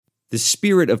The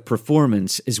spirit of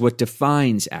performance is what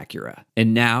defines Acura,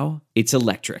 and now it's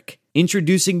electric.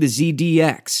 Introducing the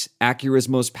ZDX, Acura's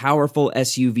most powerful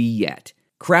SUV yet.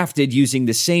 Crafted using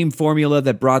the same formula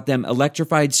that brought them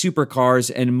electrified supercars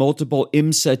and multiple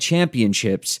IMSA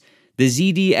championships, the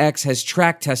ZDX has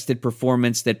track-tested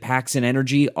performance that packs an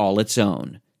energy all its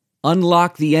own.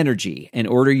 Unlock the energy and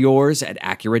order yours at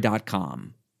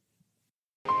Acura.com.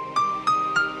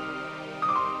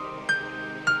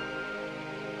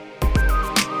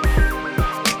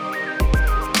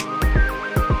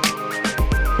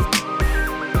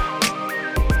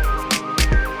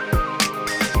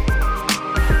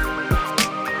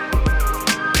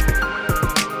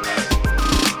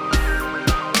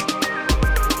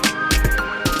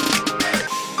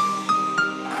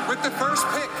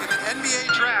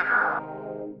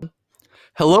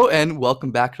 Hello and welcome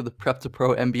back to the Prep to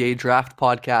Pro NBA Draft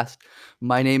Podcast.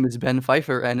 My name is Ben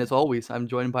Pfeiffer, and as always, I'm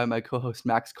joined by my co-host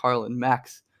Max Carlin.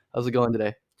 Max, how's it going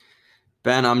today?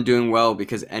 Ben, I'm doing well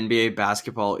because NBA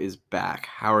basketball is back.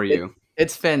 How are you?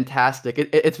 It's fantastic.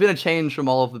 It's been a change from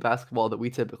all of the basketball that we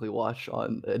typically watch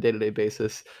on a day-to-day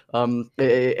basis.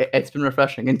 It's been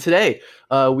refreshing. And today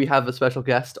we have a special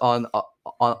guest on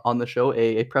the show,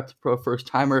 a Prep to Pro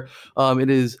first-timer. It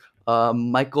is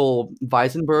Michael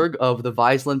Visenberg of the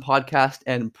Viseland podcast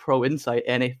and Pro Insight,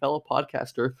 and a fellow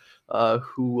podcaster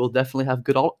who will definitely have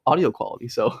good audio quality.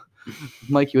 So,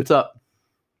 Mikey, what's up?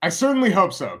 I certainly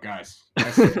hope so, guys. I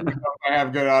certainly hope I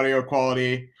have good audio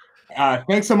quality.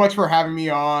 Thanks so much for having me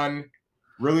on.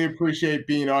 Really appreciate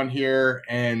being on here.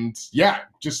 And yeah,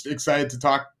 just excited to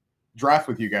talk draft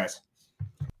with you guys.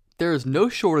 There is no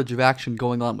shortage of action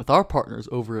going on with our partners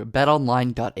over at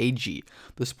betonline.ag.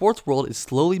 The sports world is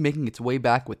slowly making its way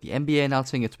back, with the NBA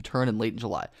announcing its return in late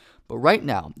July. But right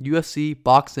now, UFC,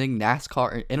 boxing,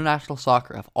 NASCAR, and international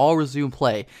soccer have all resumed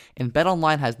play, and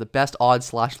BetOnline has the best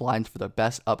odds/lines for their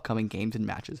best upcoming games and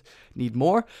matches. Need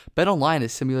more? BetOnline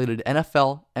has simulated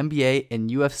NFL, NBA,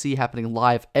 and UFC happening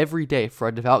live every day for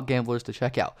our devout gamblers to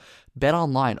check out.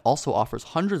 BetOnline also offers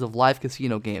hundreds of live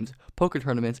casino games, poker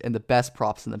tournaments, and the best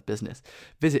props in the business.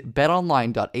 Visit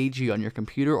betonline.ag on your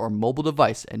computer or mobile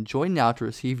device and join now to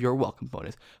receive your welcome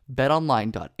bonus.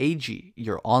 betonline.ag,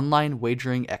 your online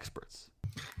wagering experts.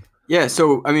 Yeah,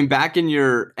 so I mean, back in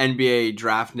your NBA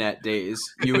DraftNet days,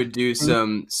 you would do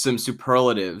some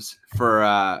superlatives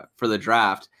for the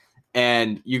draft,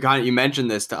 and you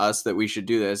mentioned this to us that we should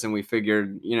do this, and we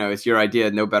figured, it's your idea,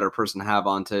 no better person to have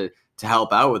on to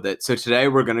help out with it. So today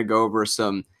we're going to go over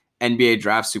some NBA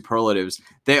draft superlatives.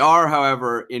 They are,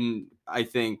 however, I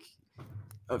think,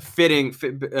 fitting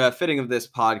of this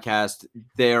podcast.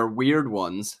 They're weird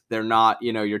ones. They're not,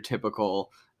 your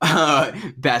typical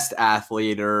best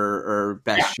athlete or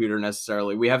best shooter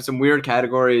necessarily. We have some weird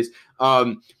categories.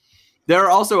 There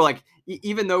are also, like,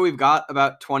 even though we've got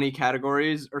about 20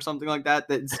 categories or something like that,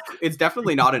 it's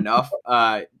definitely not enough.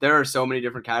 There are so many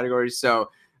different categories.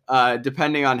 So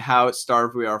depending on how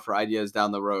starved we are for ideas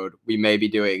down the road, we may be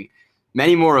doing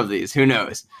many more of these. Who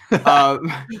knows?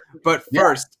 But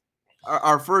first,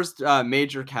 our first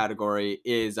major category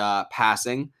is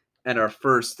passing, and our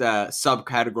first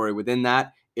subcategory within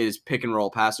that is pick and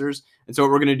roll passers. And so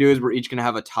what we're going to do is we're each going to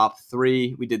have a top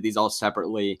three. We did these all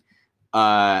separately,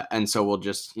 and so we'll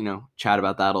just chat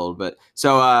about that a little bit.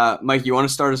 So Mike, you want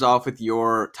to start us off with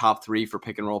your top three for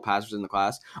pick and roll passers in the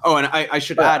class? Oh, and I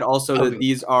should add also that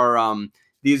these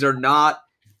are not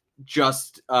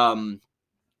just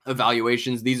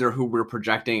evaluations. These are who we're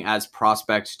projecting as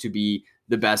prospects to be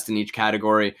the best in each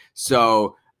category.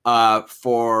 So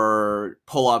for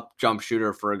pull-up jump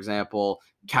shooter, for example,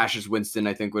 Cassius Winston,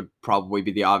 I think, would probably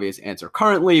be the obvious answer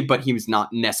currently, but he was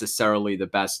not necessarily the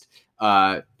best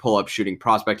pull-up shooting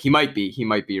prospect. He might be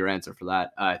your answer for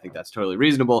that. I think that's totally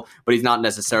reasonable, but he's not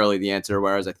necessarily the answer,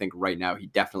 whereas I think right now he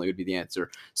definitely would be the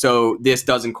answer. So this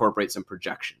does incorporate some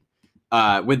projection.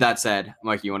 With that said,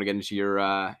 Mike, you want to get into your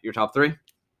top three?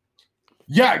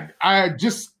 Yeah, I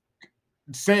just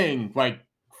saying, like,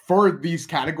 for these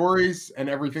categories and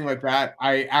everything like that,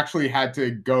 I actually had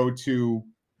to go to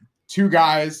two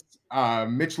guys,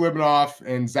 Mitch Libanoff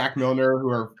and Zach Milner, who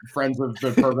are friends of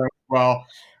the program as well,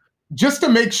 just to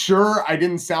make sure I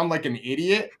didn't sound like an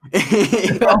idiot.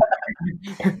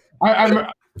 I'm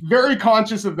very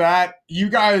conscious of that. You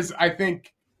guys, I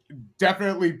think,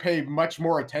 definitely pay much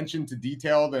more attention to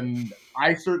detail than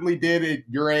I certainly did at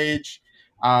your age.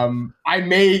 I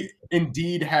may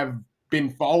indeed have been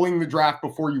following the draft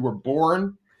before you were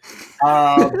born.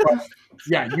 But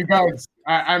yeah, you guys,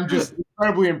 I'm just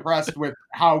incredibly impressed with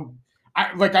how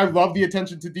I love the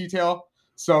attention to detail.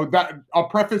 So that I'll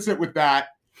preface it with that.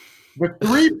 The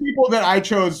three people that I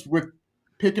chose with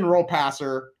pick and roll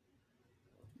passer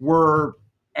were,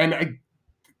 and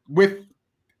with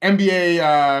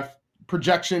NBA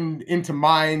projection into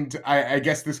mind, I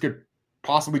guess this could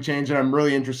possibly change, and I'm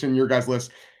really interested in your guys'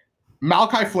 list.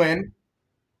 Malachi Flynn,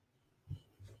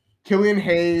 Killian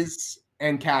Hayes,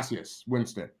 and Cassius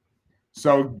Winston.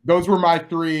 So those were my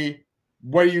three.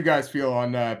 What do you guys feel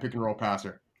on pick and roll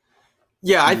passer?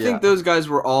 Yeah, I think those guys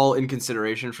were all in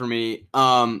consideration for me.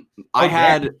 I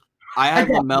had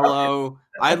LaMelo,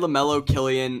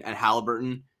 Killian, and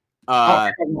Halliburton.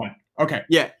 Okay.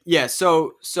 Yeah.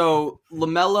 So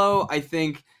LaMelo, I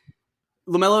think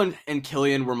LaMelo and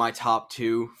Killian were my top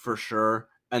two for sure,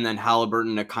 and then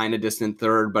Halliburton a kind of distant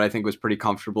third, but I think was pretty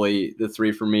comfortably the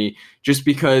three for me, just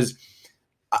because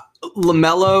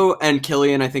LaMelo and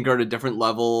Killian I think are at a different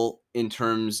level in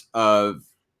terms of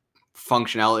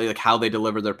functionality, like how they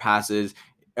deliver their passes,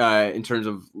 in terms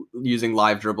of using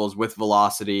live dribbles with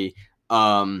velocity.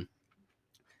 And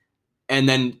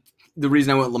then the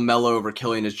reason I went LaMelo over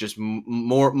Killian is just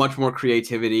much more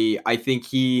creativity. I think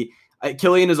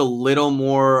Killian is a little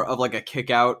more of like a kick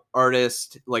out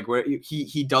artist, like where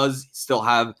he does still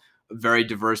have a very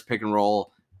diverse pick and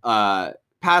roll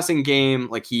passing game.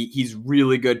 Like he's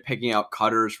really good picking out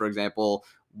cutters, for example.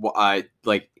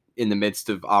 Like in the midst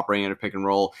of operating in a pick and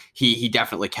roll, he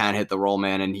definitely can hit the roll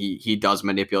man, and he does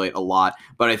manipulate a lot.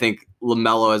 But I think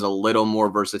LaMelo has a little more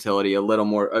versatility, a little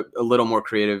more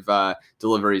creative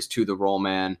deliveries to the roll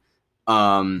man.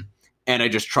 And I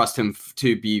just trust him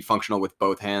to be functional with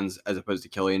both hands as opposed to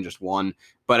Killian just one.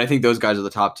 But I think those guys are the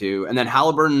top two. And then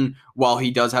Halliburton, while he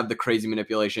does have the crazy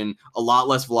manipulation, a lot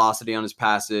less velocity on his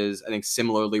passes. I think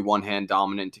similarly one-hand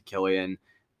dominant to Killian.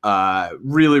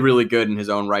 Really, really good in his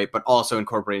own right, but also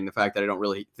incorporating the fact that I don't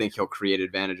really think he'll create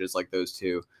advantages like those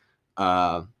two.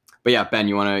 But yeah, Ben,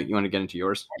 you want to get into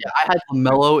yours? Yeah, I had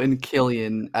LaMelo and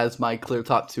Killian as my clear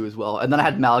top two as well, and then I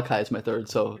had Malachi as my third.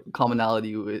 So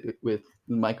commonality with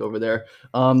Mike over there.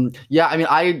 Yeah, I mean,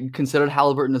 I considered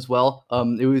Halliburton as well.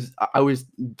 I was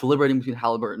deliberating between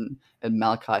Halliburton and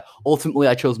Malachi. Ultimately,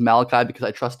 I chose Malachi because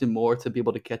I trust him more to be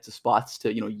able to get to spots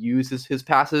to use his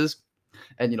passes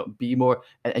and be more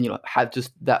and have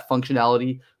just that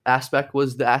functionality aspect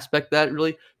was the aspect that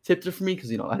really tipped it for me,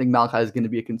 because I think Malachi is going to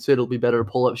be a considerably better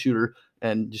pull-up shooter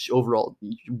and just overall,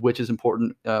 which is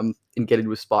important in getting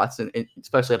to his spots, and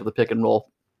especially out of the pick and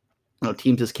roll.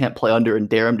 Teams just can't play under and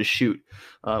dare him to shoot,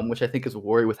 which I think is a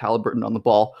worry with Halliburton on the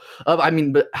ball.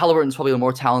 But Halliburton's probably the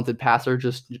more talented passer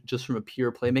just from a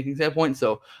pure playmaking standpoint.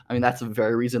 So, I mean, that's a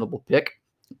very reasonable pick.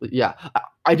 But yeah,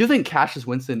 I do think Cassius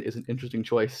Winston is an interesting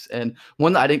choice, and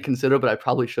one that I didn't consider, but I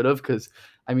probably should have, because,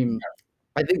 I mean,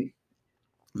 I think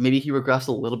maybe he regressed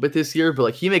a little bit this year, but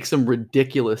like he makes some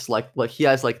ridiculous, like he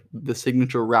has like the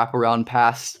signature wraparound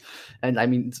pass, and I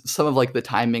mean some of like the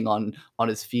timing on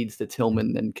his feeds to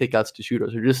Tillman and kickouts to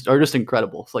shooters are just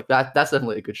incredible. So like that's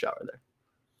definitely a good shot right there.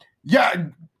 Yeah,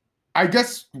 I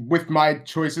guess with my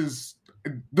choices,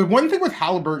 the one thing with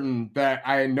Halliburton that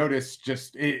I noticed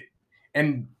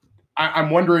and I'm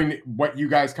wondering what you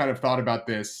guys kind of thought about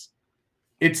this.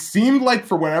 It seemed like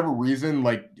for whatever reason,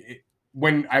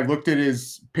 when I looked at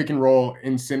his pick and roll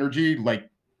in synergy, like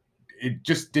it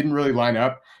just didn't really line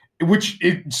up, which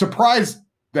it surprised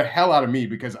the hell out of me,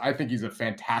 because I think he's a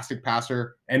fantastic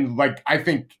passer. And like, I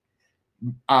think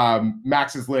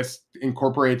Max's list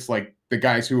incorporates like the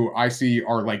guys who I see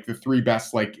are like the three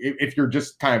best, like if you're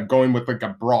just kind of going with like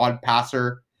a broad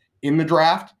passer in the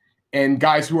draft, and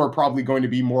guys who are probably going to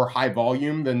be more high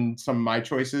volume than some of my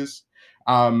choices.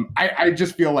 I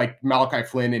just feel like Malachi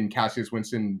Flynn and Cassius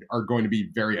Winston are going to be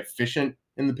very efficient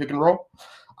in the pick and roll.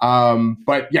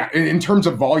 But yeah, in terms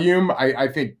of volume, I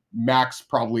think Max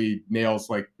probably nails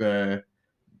like the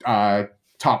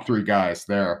top three guys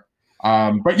there.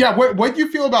 But yeah, what do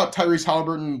you feel about Tyrese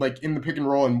Halliburton like in the pick and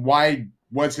roll, and why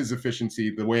was his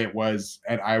efficiency the way it was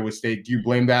at Iowa State? Do you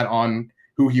blame that on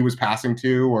who he was passing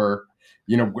to, or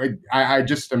I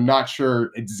just am not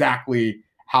sure exactly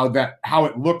how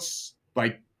it looks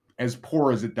like as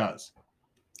poor as it does.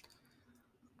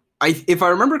 If I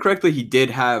remember correctly, he did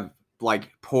have like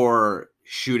poor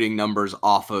shooting numbers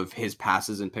off of his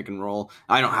passes in pick and roll.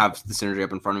 I don't have the synergy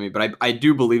up in front of me, but I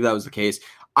do believe that was the case.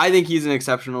 I think he's an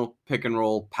exceptional pick and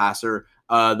roll passer.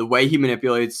 The way he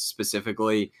manipulates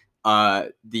specifically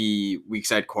the weak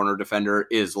side corner defender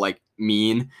is like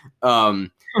mean.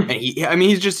 And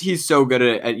he's so good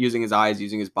at using his eyes,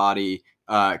 using his body,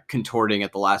 contorting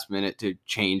at the last minute to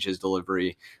change his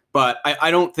delivery. But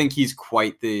I don't think he's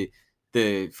quite the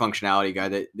functionality guy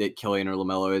that Killian or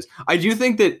LaMelo is. I do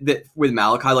think that with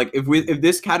Malachi, like if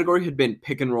this category had been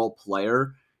pick and roll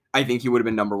player, I think he would have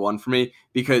been number one for me,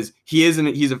 because he's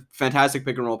a fantastic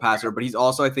pick and roll passer, but he's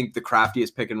also, I think, the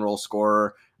craftiest pick and roll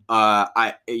scorer.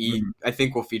 I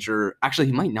think will feature. Actually,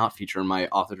 he might not feature in my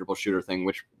off the dribble shooter thing,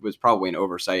 which was probably an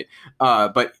oversight.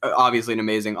 But obviously an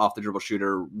amazing off the dribble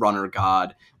shooter, runner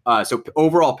god. So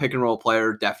overall pick and roll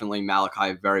player, definitely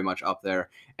Malachi, very much up there.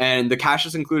 And the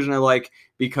Cassius inclusion I like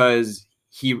because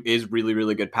he is really,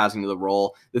 really good passing to the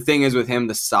roll. The thing is with him,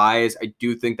 the size, I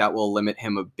do think that will limit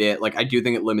him a bit. Like, I do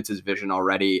think it limits his vision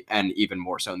already, and even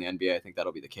more so in the NBA. I think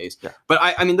that'll be the case. Yeah. But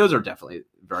I mean, those are definitely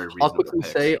very reasonable. I'll quickly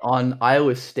say on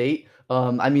Iowa State,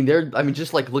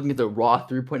 just like looking at the raw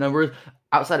 3-point numbers,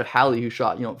 outside of Hallie, who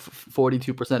shot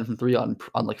 42% from three on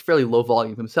like fairly low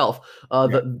volume himself,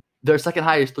 their second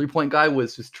highest 3-point guy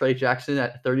was Trey Jackson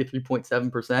at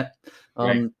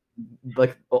 33.7%.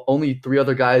 Like only 3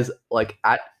 other guys like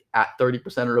at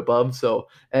 30% or above. So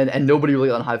and nobody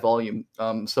really on high volume.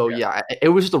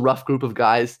 It was just a rough group of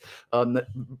guys. That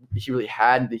he really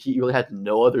had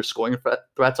no other scoring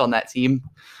threats on that team.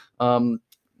 Which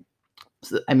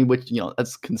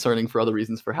that's concerning for other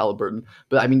reasons for Halliburton.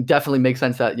 But I mean, definitely makes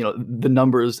sense that the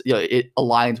numbers, it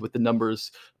aligns with the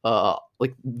numbers.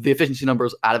 Like the efficiency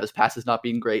numbers out of his passes not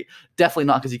being great. Definitely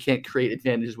not because he can't create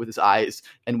advantages with his eyes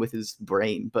and with his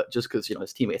brain, but just because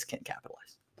his teammates can't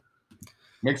capitalize.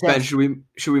 Makes sense. Ben,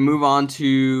 should we move on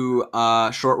to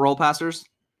short roll passers?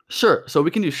 Sure. So we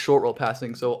can do short roll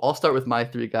passing. So I'll start with my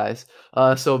 3 guys.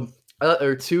 So there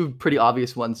are 2 pretty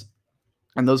obvious ones.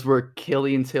 And those were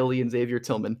Killian Tilly and Xavier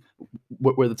Tillman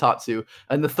were the top 2.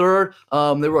 And the third,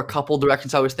 there were a couple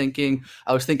directions I was thinking.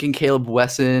 I was thinking Caleb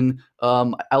Wesson.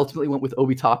 I ultimately went with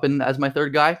Obi Toppin as my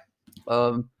third guy,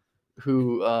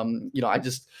 who, I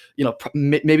just,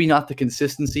 maybe not the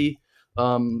consistency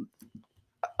of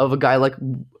a guy like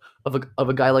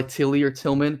Tilly or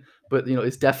Tillman, but,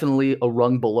 is definitely a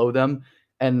rung below them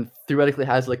and theoretically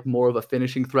has like more of a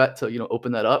finishing threat to,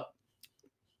 open that up.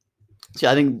 So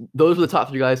I think those were the top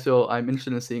 3 guys. So I'm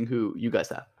interested in seeing who you guys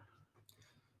have.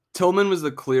 Tillman was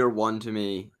the clear 1 to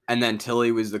me, and then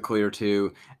Tilly was the clear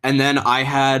 2, and then I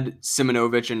had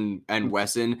Simonovic and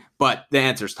Wesson, but the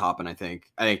answer's Toppin. I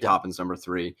think Toppin's number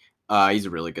 3. He's a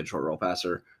really good short roll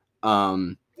passer.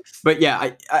 But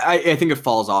yeah, I think it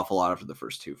falls off a lot after the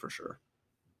first 2 for sure.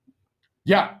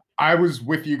 Yeah, I was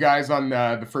with you guys on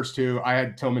the first 2. I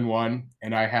had Tillman 1,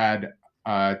 and I had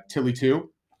Tilly 2.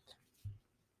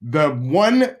 The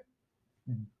one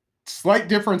slight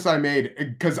difference I made,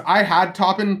 because I had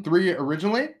Toppin 3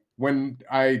 originally when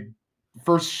I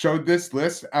first showed this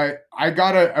list, I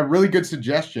got a really good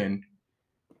suggestion.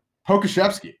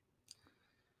 Pokashevsky.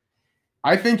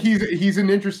 I think he's an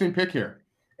interesting pick here.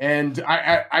 And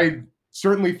I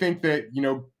certainly think that,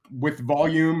 with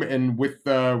volume and with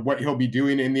what he'll be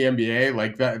doing in the NBA,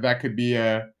 like that could be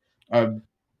at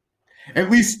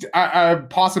least a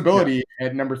possibility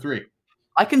at number 3.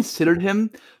 I considered him,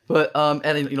 but I'll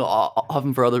have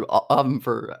him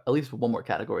for at least one more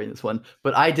category in this one.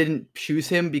 But I didn't choose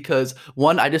him because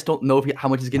 1, I just don't know how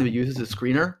much he's going to be used as a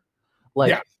screener.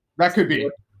 Like, yeah, that could be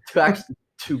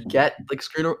to get like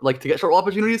screener, like to get short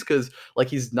opportunities, because like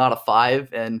he's not a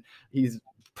 5 and he's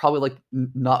probably like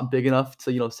not big enough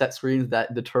to set screens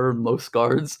that deter most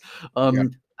guards.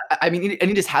 I mean, and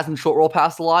he just hasn't short roll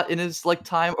passed a lot in his like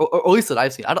time, or at least that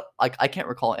I've seen. I can't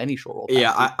recall any short roll.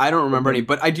 Yeah, I don't remember any,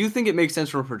 but I do think it makes sense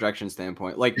from a projection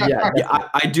standpoint. Like,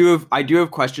 I do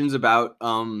have questions about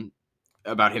him,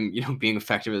 being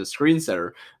effective as a screen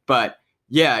setter. But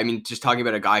yeah, I mean, just talking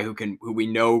about a guy who we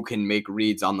know can make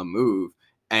reads on the move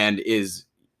and is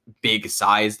big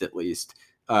sized at least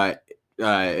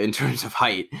in terms of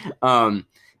height.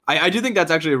 I do think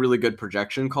that's actually a really good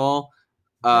projection call.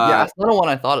 That's not one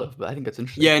I thought of, but I think that's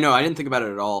interesting. Yeah, no, I didn't think about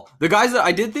it at all. The guys that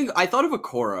I thought of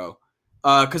Okoro,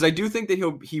 because I do think that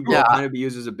he will kind of be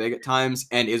used as a big at times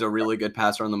and is a really good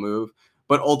passer on the move.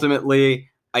 But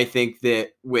ultimately, I think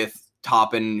that with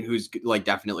Toppin, who's like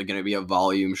definitely going to be a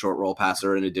volume short roll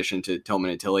passer in addition to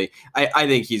Tillman and Tilly, I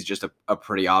think he's just a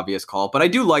pretty obvious call. But I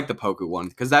do like the Poku one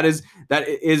because that is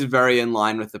very in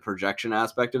line with the projection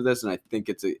aspect of this, and I think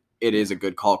it is a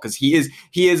good call because he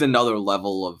is another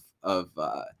level of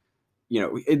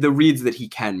the reads that he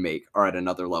can make are at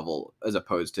another level as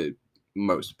opposed to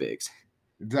most bigs.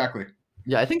 Exactly.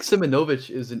 Yeah, I think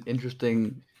Simonovic is an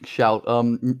interesting shout.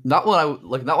 Not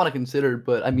one I considered,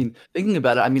 but I mean, thinking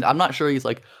about it, I mean, I'm not sure he's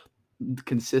like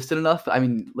consistent enough. I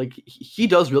mean, like he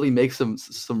does really make some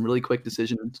really quick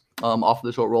decisions off of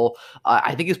the short roll.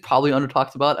 I think he's probably under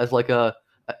talked about as like an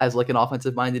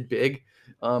offensive minded big.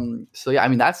 So yeah, I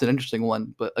mean that's an interesting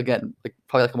one, but again, like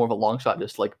probably like more of a long shot,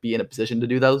 just like be in a position to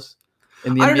do those.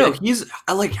 In the I NBA. don't know.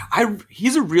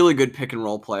 He's a really good pick and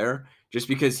roll player, just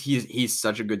because he's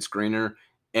such a good screener,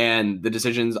 and the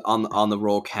decisions on the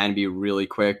roll can be really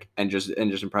quick and just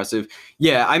impressive.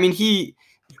 Yeah, I mean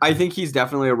I think he's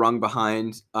definitely a rung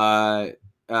behind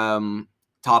Toppin.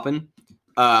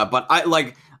 But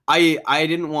I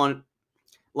didn't want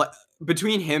like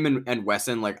between him and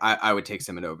Wesson, like I would take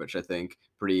Simonovic, I think,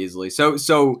 pretty easily.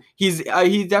 So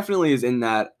he definitely is in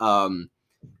that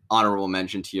honorable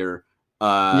mention tier.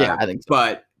 Yeah, I think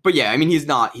so. But yeah, I mean he's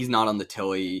not on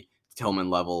the Tillman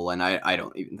level, and I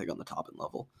don't even think on the Toppin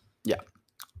level. Yeah.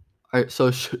 All right,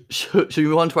 so should we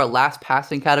move on to our last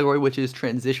passing category, which is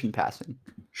transition passing?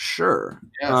 Sure.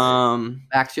 Yes.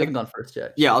 Max, you haven't gone first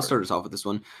yet. Yeah, I'll start us off with this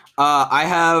one. I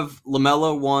have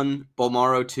LaMelo 1,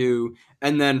 Bolmaro 2,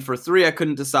 and then for 3 I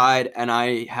couldn't decide, and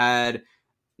I had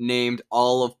named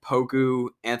all of Poku,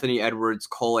 Anthony Edwards,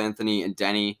 Cole Anthony, and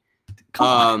Denny.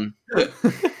 I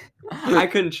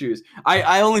couldn't choose.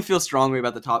 I only feel strongly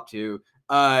about the top 2.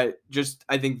 Just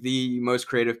I think the most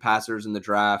creative passers in the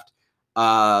draft.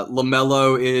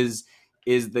 LaMelo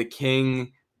is the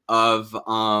king of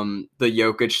the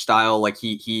Jokic style. Like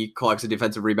he collects a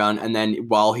defensive rebound, and then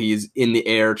while he's in the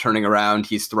air turning around,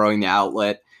 he's throwing the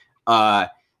outlet.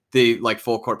 The like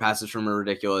full court passes from are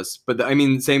ridiculous. But I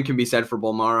mean, same can be said for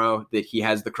Bolmaro, that he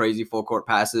has the crazy full court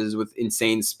passes with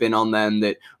insane spin on them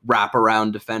that wrap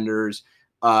around defenders.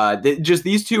 Just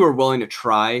these two are willing to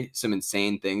try some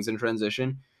insane things in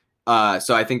transition.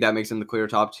 So I think that makes them the clear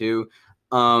top 2.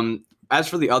 As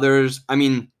for the others, I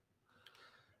mean,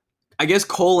 I guess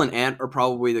Cole and Ant are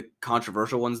probably the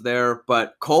controversial ones there,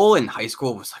 but Cole in high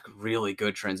school was like a really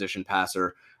good transition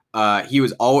passer. He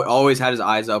was always had his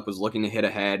eyes up, was looking to hit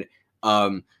ahead.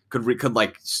 Could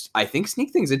like I think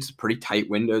sneak things into pretty tight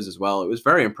windows as well. It was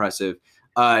very impressive.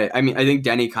 I mean, I think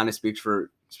Denny kind of speaks for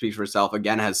itself.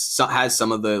 Again, has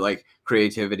some of the like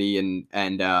creativity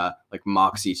and like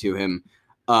moxie to him.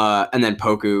 And then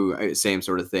Poku, same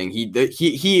sort of thing.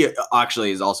 He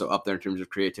actually is also up there in terms of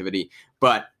creativity,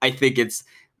 but I think it's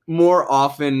more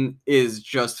often is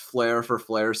just flair for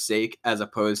flair's sake, as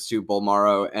opposed to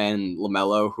Bolmaro and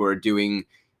LaMelo, who are doing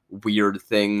weird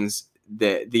things.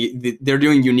 They're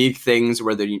doing unique things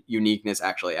where the uniqueness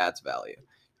actually adds value.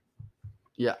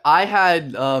 Yeah, I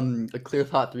had a clear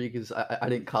thought 3 because I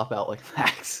didn't cop out like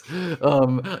Max.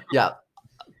 Yeah.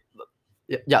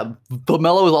 Yeah,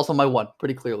 Bolmaro is also my 1,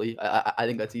 pretty clearly. I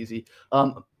think that's easy.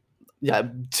 Yeah,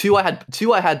 2 I had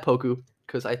Poku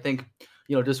because I think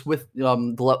just with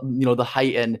the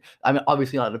height, and I mean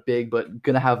obviously not a big, but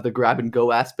gonna have the grab and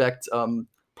go aspect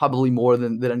probably more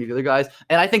than any of the other guys.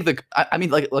 And I think I mean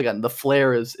like again the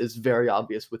flair is very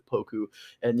obvious with Poku,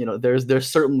 and there's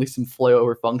certainly some flair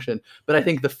over function, but I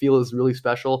think the feel is really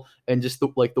special, and just the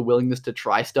willingness to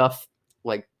try stuff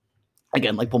like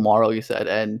again like Bolmaro you said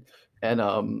and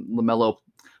LaMelo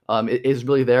is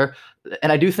really there.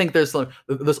 And I do think there's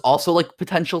also like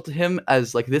potential to him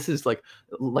as like this is like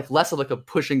less of like a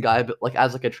pushing guy, but like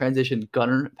as like a transition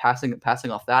gunner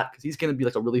passing off that, because he's going to be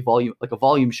like a really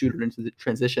volume shooter into the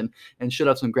transition and should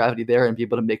have some gravity there and be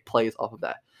able to make plays off of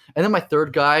that. And then my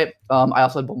third guy, I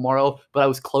also had Bolmaro, but I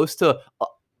was close to.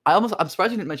 I'm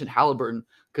surprised you didn't mention Halliburton,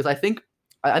 because I think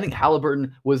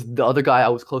Halliburton was the other guy I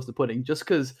was close to putting, just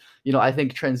because, I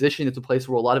think transition is a place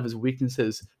where a lot of his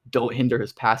weaknesses don't hinder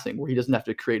his passing, where he doesn't have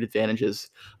to create advantages,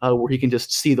 where he can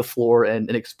just see the floor and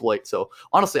exploit. So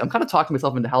honestly, I'm kind of talking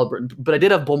myself into Halliburton, but I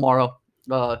did have Bolmaro,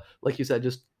 like you said,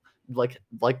 just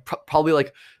probably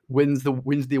like wins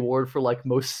the award for like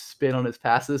most spin on his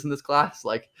passes in this class.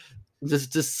 Like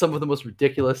just some of the most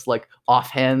ridiculous, like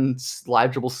offhand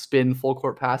slide dribble spin full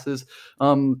court passes.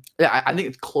 Yeah, I think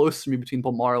it's close to me between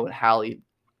Bolmaro and Hallie.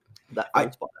 That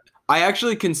third spot. I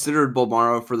actually considered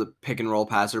Bolmaro for the pick and roll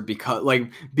passer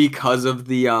because of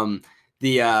the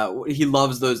he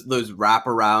loves those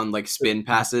wraparound like spin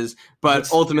passes, but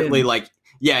ultimately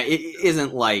it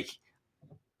isn't like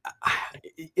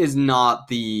is not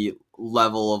the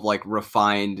level of like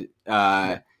refined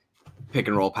pick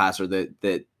and roll passer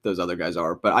that those other guys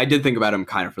are. But I did think about him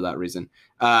kind of for that reason.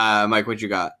 Mike, what you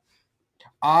got?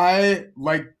 I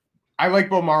like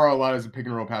Bolmaro a lot as a pick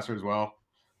and roll passer as well.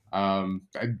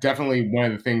 Definitely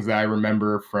one of the things that I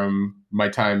remember from my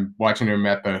time watching him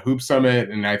at the Hoop Summit,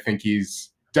 and I think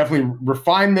he's definitely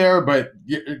refined there, but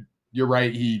you're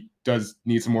right, he does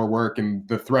need some more work, and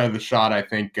the threat of the shot I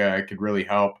think could really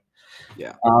help.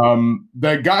 Yeah.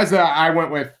 The guys that I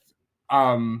went with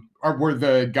were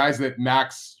the guys that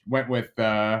Max went with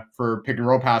for pick and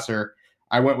roll passer.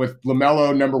 I went with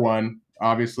LaMelo number 1,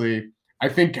 obviously. I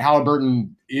think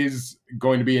Halliburton is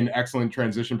going to be an excellent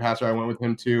transition passer. I went with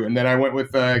him too. And then I went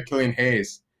with Killian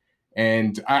Hayes.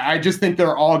 And I just think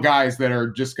they're all guys that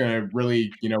are just going to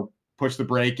really, push the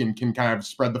break and can kind of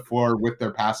spread the floor with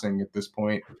their passing at this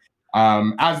point.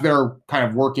 As they're kind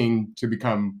of working to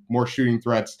become more shooting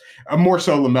threats, more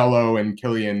so LaMelo and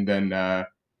Killian than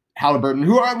Halliburton,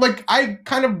 who are I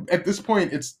kind of, at this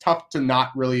point, it's tough to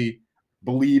not really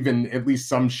believe in at least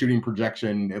some shooting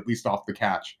projection, at least off the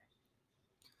catch.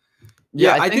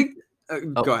 Yeah, I think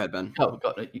go ahead, Ben. Oh,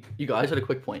 go. You go. I just had a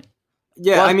quick point.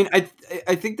 Yeah, well, I mean,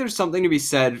 I think there's something to be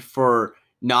said for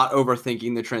not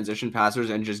overthinking the transition passers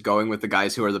and just going with the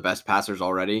guys who are the best passers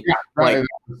already. Yeah,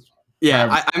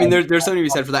 right. I mean, there's something to be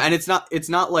said for that, and it's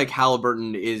not like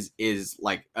Halliburton is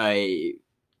like a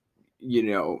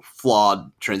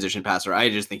flawed transition passer. I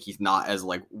just think he's not as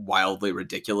like wildly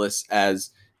ridiculous as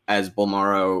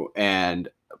Bolmaro and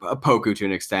Poku to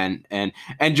an extent, and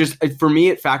just for me,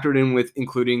 it factored in with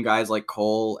including guys like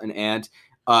Cole and Ant.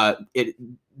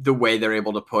 The way they're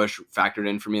able to push factored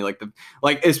in for me,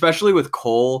 especially with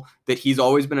Cole, that he's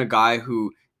always been a guy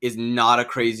who is not a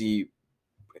crazy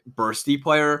bursty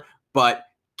player, but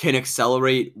can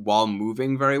accelerate while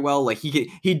moving very well. Like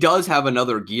he does have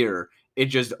another gear.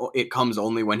 It comes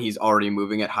only when he's already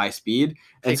moving at high speed,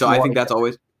 and so I think that's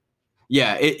always,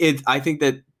 I think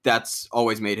that's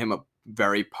always made him a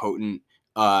very potent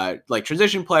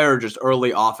transition player, just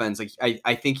early offense. Like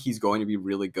I think he's going to be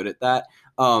really good at that.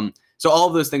 So all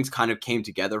of those things kind of came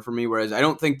together for me, whereas I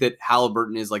don't think that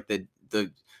Halliburton is like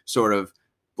the sort of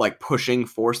like pushing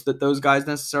force that those guys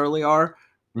necessarily are.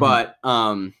 Mm-hmm. But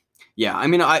I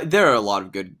mean, there are a lot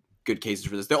of good cases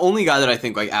for this. The only guy that I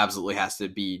think like absolutely has to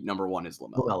be number one is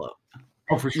LaMelo.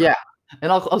 Oh, for sure. Yeah.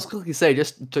 And I'll quickly say,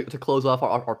 just to close off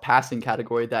our passing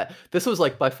category, that this was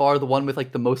like by far the one with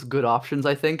like the most good options,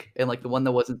 I think, and like the one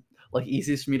that wasn't like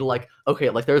easiest for me to like, okay,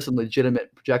 like there's some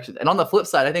legitimate projections. And on the flip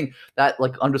side, I think that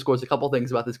like underscores a couple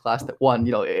things about this class. That one,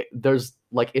 there's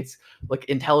like, it's like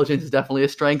intelligence is definitely a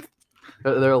strength.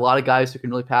 There are a lot of guys who can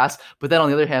really pass, but then on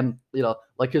the other hand,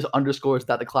 like just underscores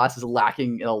that the class is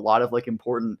lacking in a lot of like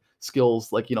important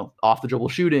skills, like off the dribble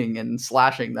shooting and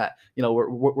slashing, that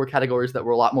were categories that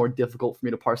were a lot more difficult for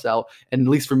me to parse out, and at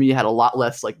least for me had a lot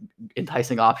less like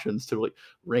enticing options to really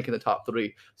rank in the top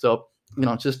three. So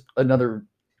it's just another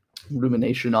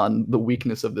rumination on the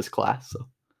weakness of this class. So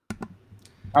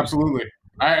absolutely,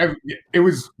 it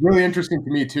was really interesting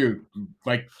to me too,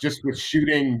 like just with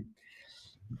shooting.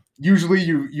 Usually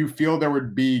you feel there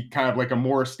would be kind of like a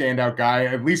more standout guy,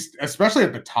 at least, especially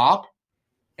at the top.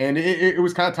 And it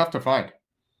was kind of tough to find.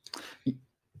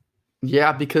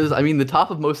 Yeah, because I mean, the top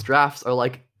of most drafts are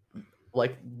like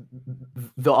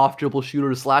the off dribble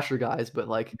shooter slasher guys, but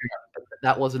like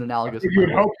that wasn't analogous. You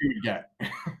would hope you would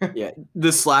get. Yeah,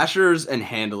 the slashers and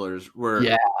handlers were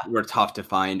tough to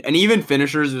find, and even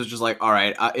finishers was just like, all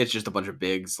right, it's just a bunch of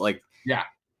bigs, like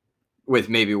with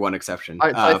maybe one exception.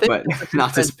 Right, so but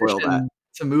not to spoil that.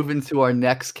 To move into our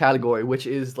next category, which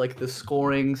is like the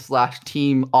scoring /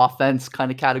 team offense kind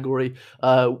of category.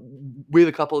 We have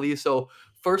a couple of these. So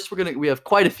first, we have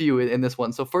quite a few in this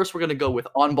one. So first, we're gonna go with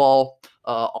on ball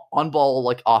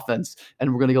like offense,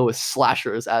 and we're gonna go with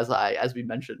slashers as we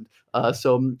mentioned.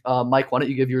 So Mike, why don't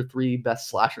you give your 3 best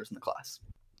slashers in the class?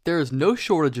 There is no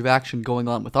shortage of action going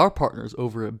on with our partners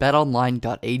over at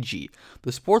betonline.ag.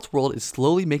 The sports world is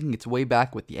slowly making its way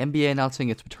back, with the NBA announcing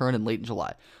its return in late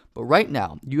July. But right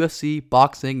now, UFC,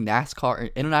 boxing, NASCAR,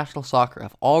 and international soccer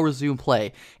have all resumed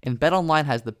play, and BetOnline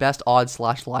has the best odds /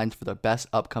 lines for their best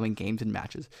upcoming games and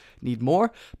matches. Need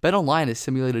more? BetOnline has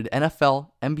simulated NFL,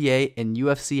 NBA, and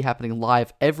UFC happening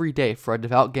live every day for our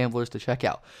devout gamblers to check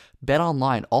out.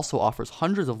 BetOnline also offers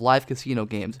hundreds of live casino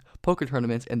games, poker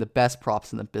tournaments, and the best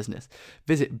props in the business.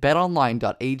 Visit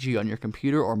betonline.ag on your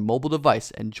computer or mobile device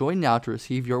and join now to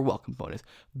receive your welcome bonus.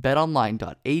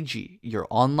 betonline.ag, your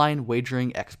online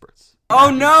wagering experts. Oh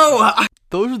no!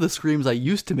 Those are the screams I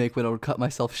used to make when I would cut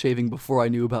myself shaving before I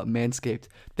knew about Manscaped.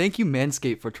 Thank you,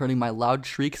 Manscaped, for turning my loud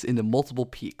shrieks into multiple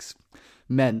peaks.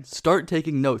 Men, start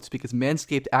taking notes, because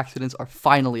Manscaped accidents are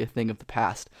finally a thing of the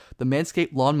past. The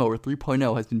Manscaped Lawnmower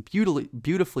 3.0 has been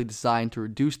beautifully designed to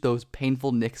reduce those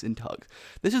painful nicks and tugs.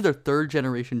 This is their 3rd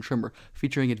generation trimmer,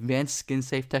 featuring advanced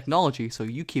skin-safe technology so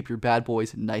you keep your bad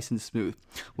boys nice and smooth.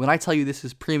 When I tell you this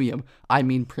is premium, I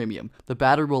mean premium. The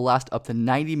battery will last up to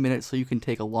 90 minutes so you can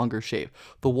take a longer shave.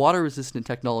 The water-resistant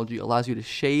technology allows you to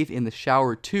shave in the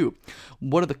shower too.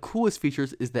 One of the coolest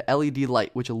features is the LED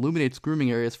light, which illuminates grooming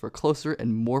areas for closer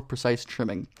and more precise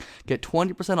trimming. Get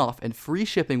 20% off and free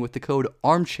shipping with the code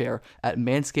ARMCHAIR at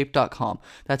manscaped.com.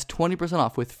 That's 20%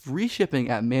 off with free shipping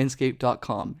at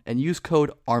manscaped.com, and use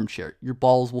code ARMCHAIR. Your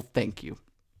balls will thank you.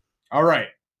 All right.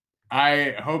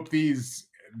 I hope these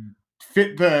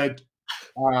fit the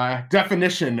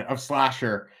definition of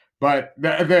slasher But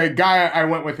the guy I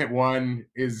went with at 1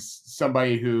 is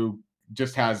somebody who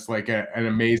just has like an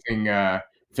amazing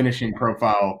finishing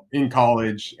profile in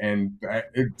college, and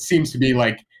it seems to be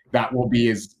like that will be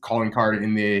his calling card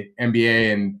in the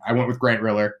NBA. And I went with Grant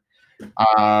Riller.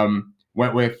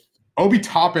 Went with Obi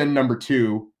Toppin, number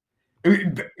 2.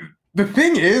 The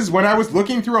thing is, when I was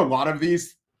looking through a lot of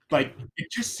these, like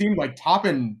it just seemed like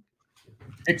Toppin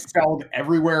excelled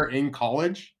everywhere in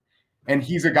college, and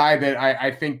he's a guy that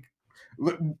I think,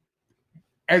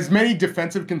 as many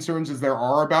defensive concerns as there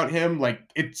are about him, like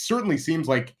it certainly seems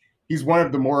like he's one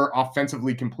of the more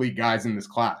offensively complete guys in this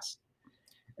class.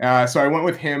 So I went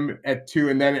with him at 2,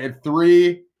 and then at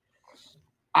 3,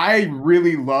 I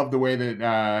really love the way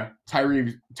that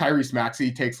Tyrese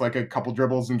Maxey takes like a couple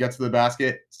dribbles and gets to the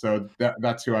basket. So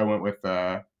that's who I went with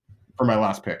for my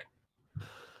last pick.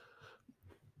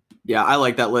 Yeah, I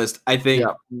like that list. I think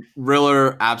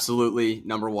Riller, absolutely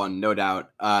number 1, no doubt.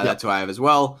 That's who I have as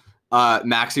well.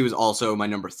 Maxey was also my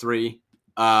number 3.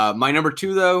 My number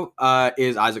 2, though,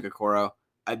 is Isaac Okoro.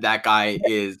 That guy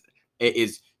is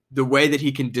the way that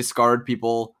he can discard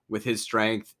people with his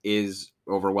strength is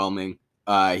overwhelming.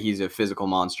 He's a physical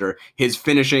monster. His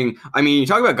finishing, I mean, you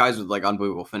talk about guys with like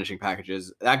unbelievable finishing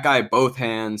packages. That guy, both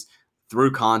hands,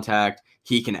 through contact,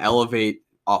 he can elevate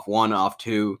off 1, off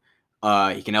 2.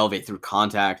 He can elevate through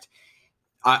contact.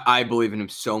 I believe in him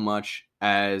so much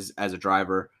as a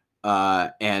driver,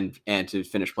 and to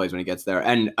finish plays when he gets there.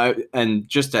 And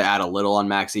just to add a little on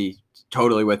Maxey,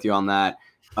 totally with you on that.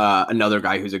 Another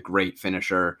guy who's a great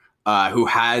finisher, who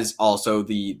has also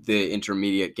the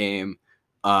intermediate game,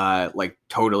 like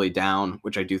totally down,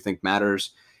 which I do think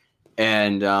matters.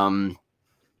 And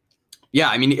yeah,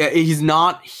 I mean, he's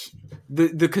not.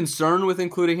 The concern with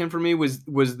including him for me was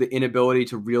the inability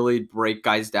to really break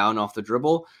guys down off the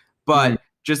dribble. But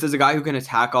just as a guy who can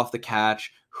attack off the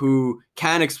catch, who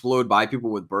can explode by people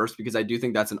with burst, because I do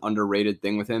think that's an underrated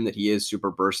thing with him, that he is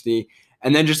super bursty.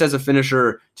 And then just as a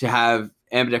finisher, to have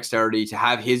ambidexterity, to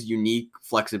have his unique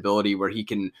flexibility where he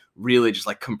can really just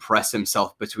like compress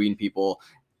himself between people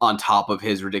on top of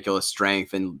his ridiculous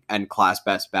strength and class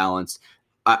best balance.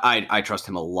 I trust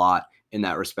him a lot in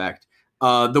that respect.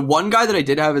 The one guy that I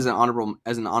did have as an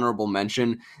honorable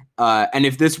mention, and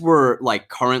if this were like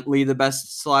currently the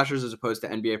best slashers as opposed to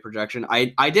NBA projection,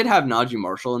 I did have Najee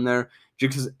Marshall in there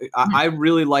because I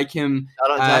really like him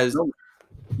as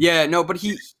but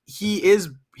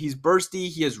he's bursty.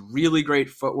 He has really great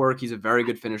footwork. He's a very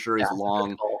good finisher. He's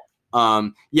long.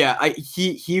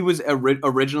 He was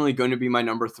originally going to be my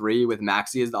number 3 with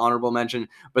Maxey as the honorable mention,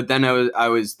 but then I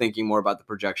was thinking more about the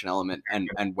projection element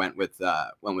and went with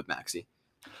Maxey.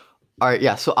 All right,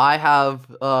 yeah. So I have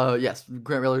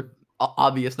Grant Riller,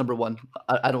 obvious number 1.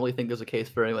 I don't really think there's a case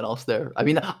for anyone else there. I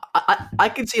mean, I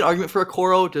can see an argument for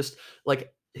Okoro, just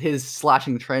like his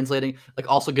slashing translating, like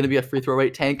also going to be a free throw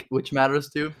rate tank, which matters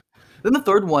too. Then the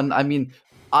third one, I mean,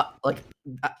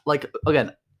 like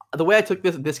again, the way I took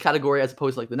this category as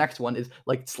opposed to like the next one is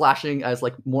like slashing as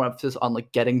like more emphasis on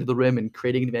like getting to the rim and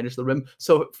creating advantage to the rim.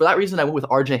 So for that reason, I went with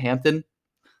RJ Hampton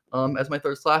as my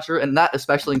third slasher, and that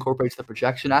especially incorporates the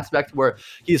projection aspect, where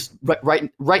he's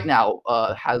right now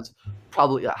has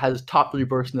top 3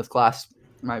 bursts in this class,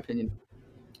 in my opinion.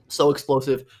 So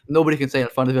explosive, nobody can stay in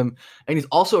front of him, and he's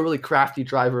also a really crafty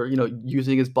driver. You know,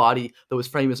 using his body, though his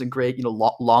frame isn't great. You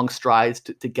know, long strides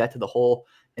to get to the hole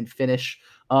and finish.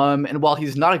 And while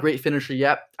he's not a great finisher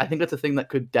yet, I think that's a thing that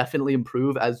could definitely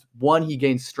improve as one, he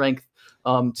gains strength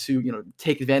to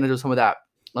take advantage of some of that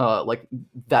like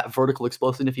that vertical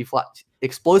explosiveness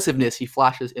he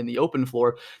flashes in the open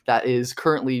floor that is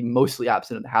currently mostly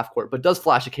absent in the half court, but does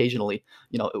flash occasionally,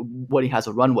 when he has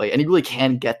a runway, and he really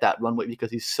can get that runway because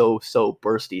he's so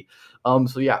bursty.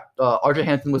 RJ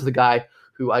Hampton was the guy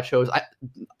who I chose.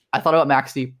 I thought about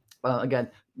Maxey,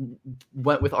 again,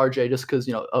 went with RJ just because,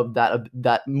 of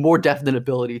that more definite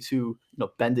ability to,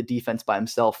 bend the defense by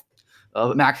himself.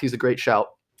 Maxey's a great shout.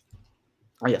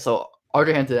 So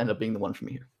RJ Hampton ended up being the one for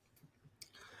me here.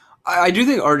 I do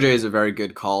think RJ is a very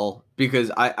good call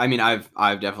because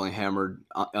I've definitely hammered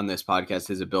on this podcast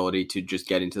his ability to just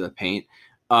get into the paint.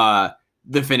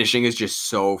 The finishing is just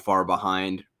so far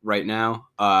behind right now.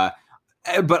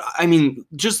 But I mean,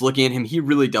 just looking at him, he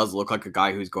really does look like a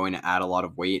guy who's going to add a lot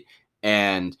of weight.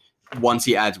 And once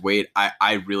he adds weight,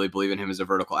 I really believe in him as a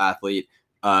vertical athlete.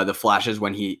 The flashes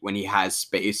when he has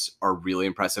space are really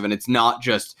impressive, and he's not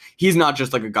just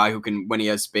like a guy who can, when he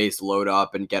has space, load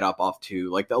up and get up off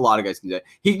 2 like a lot of guys can do.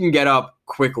 He can get up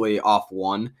quickly off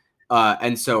 1,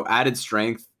 and so added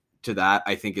strength to that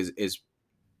I think is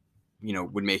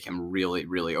would make him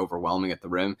really overwhelming at the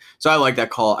rim. So I like that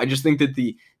call. I just think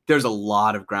that there's a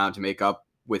lot of ground to make up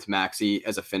with Maxey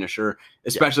as a finisher,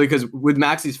 especially because with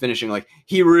Maxey's finishing, like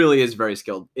he really is very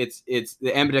skilled. It's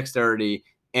the ambidexterity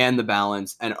and the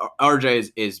balance, and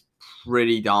RJ is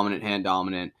pretty dominant, hand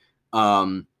dominant.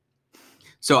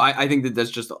 So I think that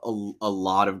that's just a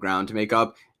lot of ground to make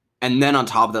up. And then on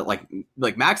top of that,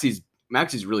 like Maxey's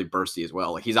really bursty as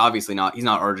well. Like he's not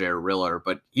RJ or Riller,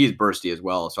 but he's bursty as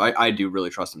well. So I do really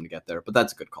trust him to get there. But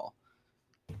that's a good call.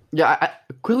 Yeah, I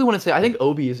quickly want to say I think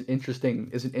Obi is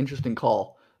an interesting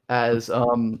call as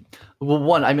well.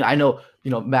 One, I mean, I know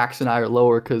Max and I are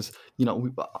lower because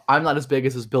I'm not as big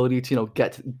as his ability to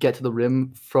get to the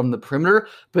rim from the perimeter.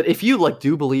 But if you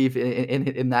do believe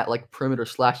in that perimeter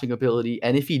slashing ability,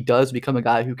 and if he does become a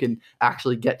guy who can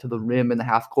actually get to the rim in the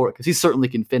half court, because he certainly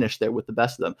can finish there with the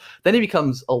best of them, then he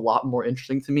becomes a lot more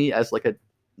interesting to me as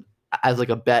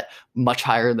a bet much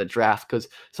higher in the draft, because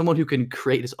someone who can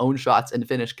create his own shots and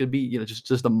finish could be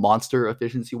just a monster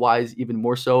efficiency wise, even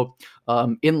more so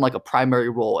in a primary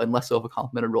role and less so of a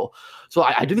complementary role. So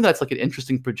I do think that's an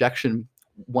interesting projection.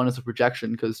 One is a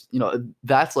projection because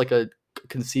that's a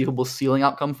conceivable ceiling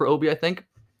outcome for Obi, I think.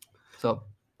 So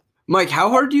Mike, how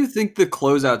hard do you think the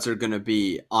closeouts are going to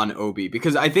be on Obi?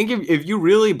 Because I think if you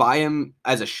really buy him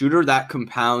as a shooter, that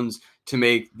compounds to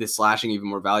make the slashing even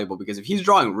more valuable, because if he's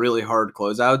drawing really hard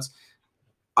closeouts,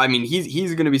 I mean,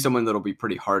 he's going to be someone that'll be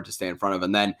pretty hard to stay in front of.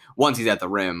 And then once he's at the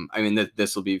rim, I mean,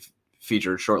 this will be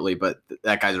featured shortly, but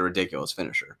that guy's a ridiculous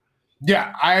finisher.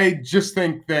 Yeah, I just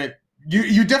think that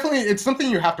you definitely, it's something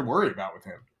you have to worry about with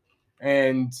him.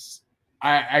 And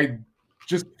I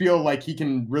just feel like he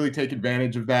can really take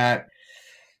advantage of that.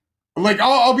 Like,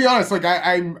 I'll be honest, like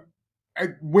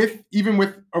with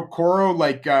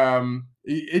Okoro,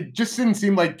 it just didn't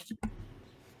seem like,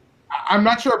 I'm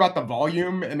not sure about the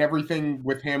volume and everything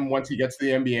with him once he gets to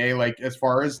the NBA, like as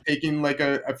far as taking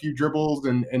a few dribbles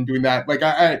and doing that. Like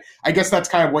I guess that's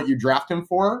kind of what you draft him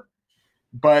for.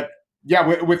 But yeah,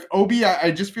 with Obi,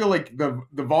 I just feel like the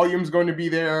volume's going to be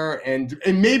there, and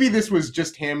maybe this was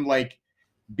just him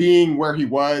being where he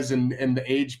was and the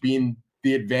age being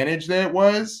the advantage that it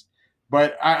was.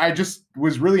 But I just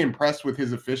was really impressed with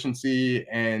his efficiency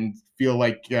and feel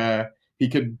like he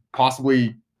could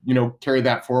possibly carry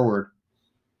that forward.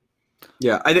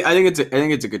 Yeah, I think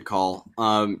it's a good call.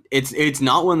 It's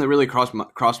not one that really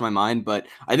crossed my mind, but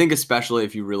I think especially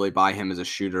if you really buy him as a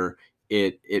shooter,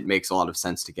 it makes a lot of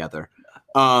sense together.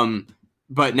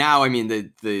 But now, I mean,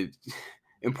 the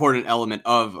important element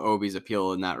of Obi's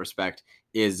appeal in that respect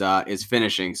is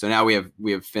finishing. So now we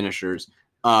have finishers.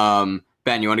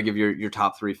 Ben, you want to give your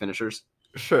top three finishers?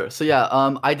 Sure. So yeah,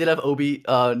 I did have Obi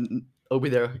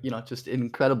there, just an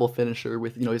incredible finisher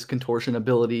with, his contortion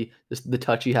ability, just the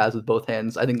touch he has with both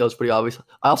hands. I think that was pretty obvious.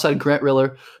 I also had Grant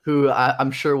Riller, who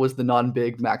I'm sure was the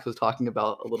non-big Max was talking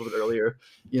about a little bit earlier.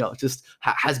 Just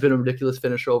has been a ridiculous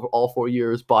finisher over all 4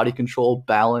 years, body control,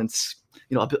 balance,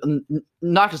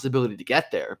 not just ability to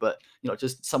get there, but,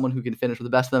 just someone who can finish with the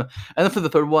best of them. And then for the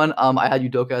third one, I had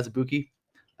Udoka Azubuike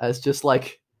as just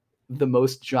the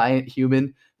most giant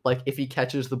human. If he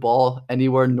catches the ball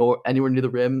anywhere near the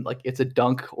rim, it's a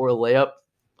dunk or a layup.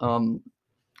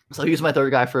 So he's my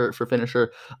third guy for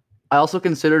finisher. I also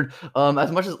considered,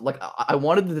 as much as I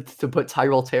wanted to put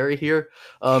Tyrell Terry here,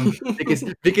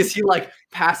 because he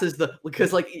passes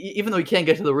because even though he can't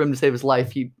get to the rim to save his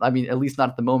life, at least not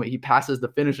at the moment, he passes the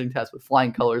finishing test with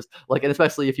flying colors. And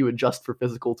especially if you adjust for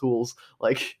physical tools,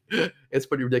 it's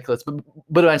pretty ridiculous.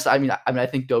 But I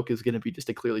think Doak is going to be just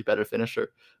a clearly better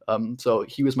finisher. So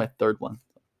he was my third one.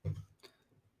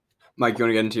 Mike, you want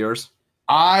to get into yours?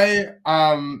 I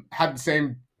had the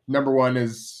same number one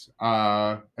as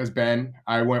Ben.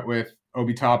 I went with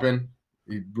Obi Toppin.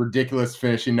 Ridiculous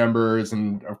finishing numbers,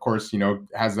 and of course,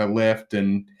 has that lift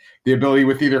and the ability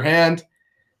with either hand.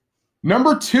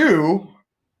 Number two,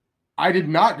 I did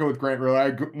not go with Grant Riller.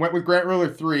 I went with Grant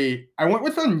Riller 3. I went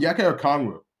with Onyeka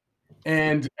Okongwu.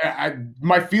 And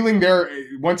my feeling there,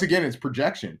 once again, is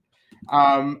projection.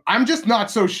 I'm just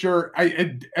not so sure.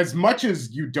 As much as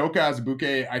Udoka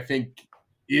Azubuike, I think,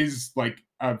 is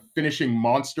a finishing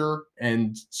monster,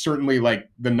 and certainly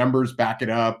the numbers back it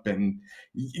up, and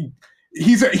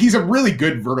he's a really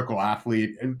good vertical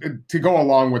athlete, to go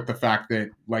along with the fact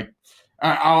that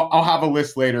I'll have a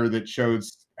list later that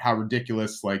shows how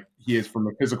ridiculous he is from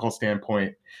a physical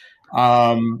standpoint.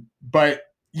 But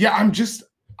yeah,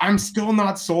 I'm still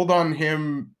not sold on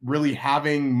him really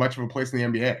having much of a place in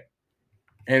the NBA.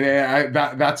 And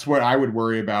that's what I would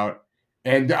worry about.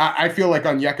 And I feel like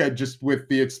Onyeka, just with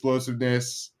the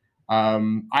explosiveness,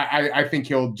 I think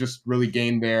he'll just really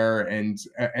gain there and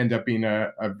end up being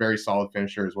a very solid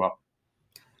finisher as well.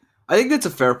 I think that's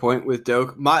a fair point with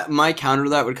Doak. My counter to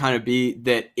that would kind of be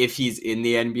that if he's in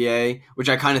the NBA, which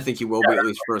I kind of think he will be at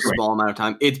least for a small amount of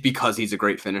time, it's because he's a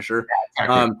great finisher.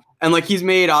 And like he's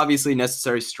made obviously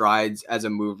necessary strides as a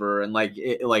mover, and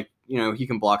he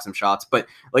can block some shots. But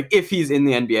like if he's in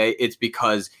the NBA, it's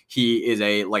because he is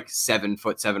a like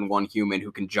 7'7" human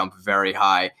who can jump very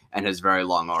high and has very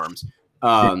long arms.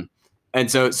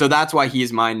 And so that's why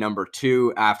he's my number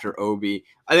 2 after Obi.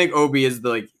 I think Obi is the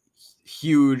like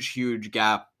huge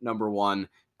gap number 1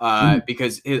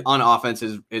 because on offense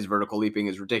his vertical leaping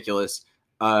is ridiculous,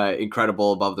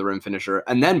 incredible above the rim finisher,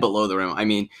 and then below the rim. I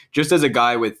mean, just as a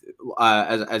guy with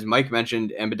as Mike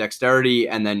mentioned ambidexterity,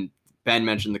 and then Ben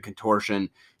mentioned the contortion,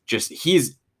 just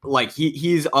he's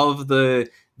of the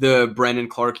Brandon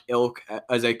Clark ilk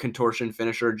as a contortion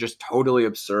finisher, just totally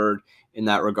absurd in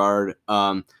that regard.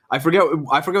 I forget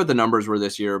what the numbers were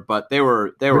this year, but they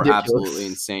were ridiculous. Absolutely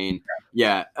insane.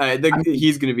 Yeah,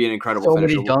 he's going to be an incredible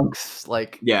finisher. So many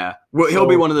dunks, yeah. Well, he'll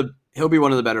be one of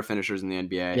the better finishers in the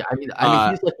NBA. Yeah, I mean,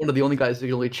 he's like one of the only guys who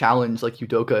can really challenge like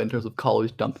Udoka in terms of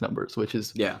college dunk numbers, which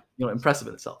is impressive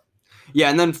in itself. Yeah,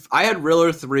 and then I had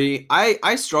Riller 3.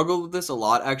 I struggled with this a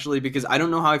lot actually because I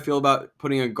don't know how I feel about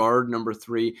putting a guard number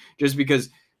 3, just because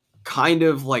kind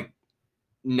of like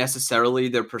necessarily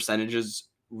their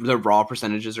raw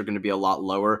percentages are going to be a lot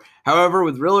lower. However,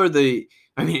 with Riller,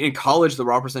 in college, the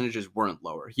raw percentages weren't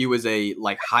lower. He was a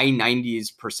like high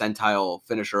 90s percentile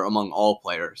finisher among all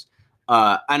players.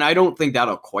 And I don't think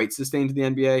that'll quite sustain to the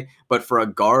NBA, but for a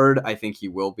guard, I think he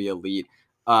will be elite.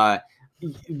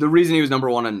 The reason he was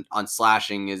number 1 on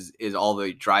slashing is all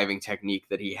the driving technique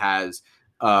that he has,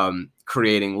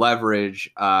 creating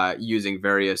leverage, using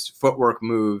various footwork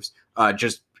moves,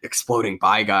 just exploding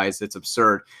by guys. It's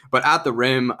absurd. But at the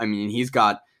rim, I mean, he's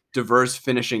got diverse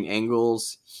finishing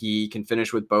angles. He can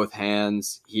finish with both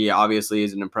hands. He obviously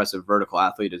is an impressive vertical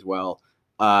athlete as well.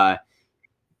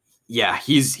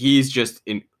 He's just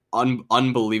an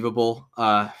unbelievable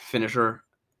finisher,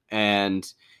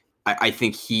 and I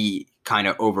think he kind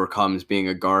of overcomes being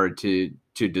a guard to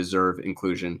deserve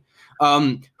inclusion.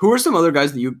 Who are some other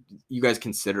guys that you guys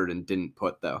considered and didn't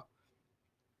put though?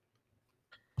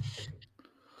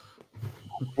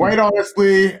 Quite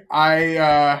honestly,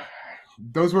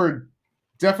 those were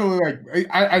definitely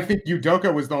I think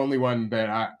Udoka was the only one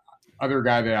other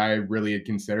guy that I really had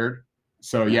considered.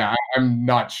 So yeah, I'm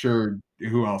not sure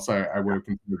who else I would have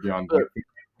considered beyond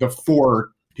the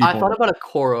 4 people. I thought about a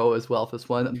Koro as well for this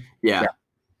one. Yeah.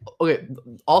 Okay.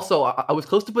 Also, I was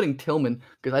close to putting Tillman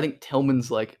because I think Tillman's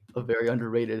like a very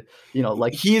underrated.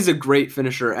 He is a great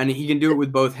finisher and he can do it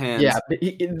with both hands. Yeah, but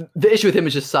the issue with him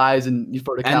is just size and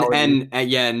verticality.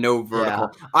 And no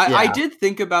vertical. Yeah. I did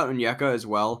think about Onyeka as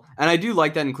well, and I do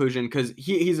like that inclusion because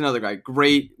he's another guy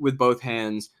great with both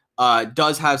hands.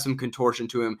 Does have some contortion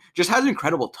to him. Just has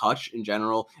incredible touch in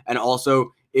general, and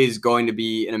also is going to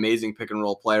be an amazing pick and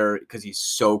roll player because he's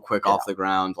so quick off the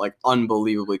ground, like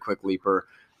unbelievably quick leaper.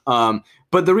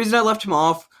 But the reason I left him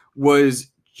off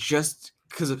was just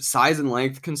because of size and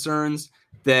length concerns,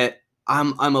 that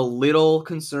I'm a little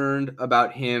concerned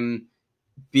about him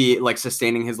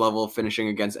sustaining his level of finishing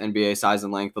against NBA size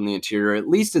and length on the interior, at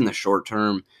least in the short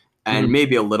term, and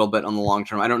maybe a little bit on the long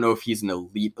term. I don't know if he's an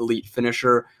elite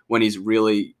finisher when he's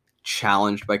really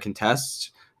challenged by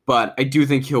contests, but I do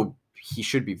think he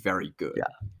should be very good. Yeah.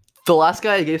 The last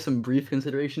guy I gave some brief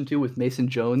consideration to was Mason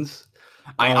Jones.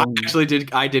 I actually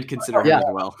did. I did consider him as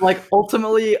well.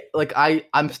 Ultimately,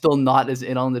 I'm still not as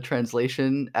in on the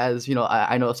translation as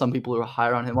I know some people who are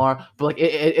higher on him are, but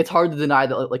it's hard to deny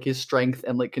that his strength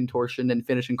and contortion and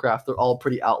finishing craft, they're all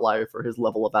pretty outlier for his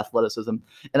level of athleticism.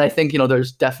 And I think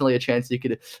there's definitely a chance he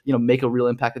could make a real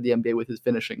impact at the NBA with his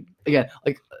finishing. Again,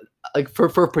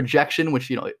 for projection,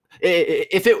 which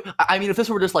if this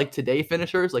were just today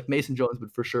finishers, Mason Jones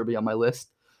would for sure be on my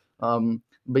list.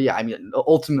 But yeah,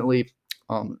 ultimately.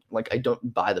 I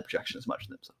don't buy the projection as much as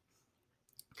them. So.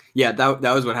 Yeah, that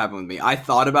was what happened with me. I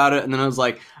thought about it, and then I was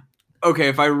like, okay,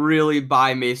 if I really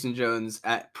buy Mason Jones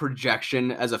at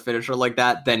projection as a finisher like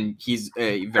that, then he's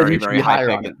a very, very high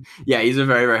pick. He's a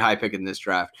very, very high pick in this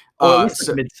draft. At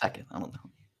least mid-second. I don't know.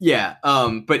 Yeah,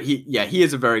 but he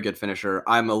is a very good finisher.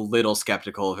 I'm a little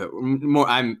skeptical of it.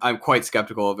 I'm quite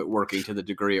skeptical of it working to the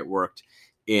degree it worked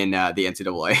in the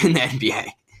NCAA and the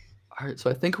NBA. All right,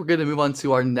 so I think we're going to move on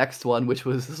to our next one, this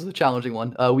is a challenging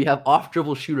one. We have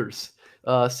off-dribble shooters.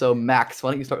 So Max,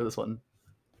 why don't you start with this one?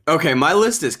 Okay, my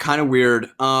list is kind of weird.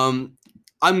 I'm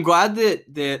glad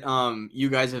that you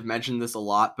guys have mentioned this a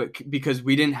lot, but because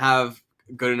we didn't have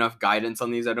good enough guidance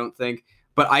on these, I don't think.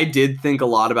 But I did think a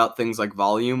lot about things like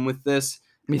volume with this,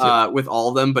 with all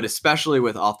of them, but especially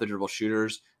with off-the-dribble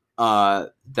shooters.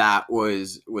 that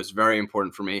was very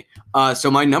important for me.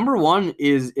 So my number one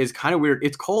is kind of weird.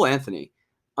 It's Cole Anthony.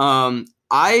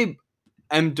 I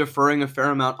am deferring a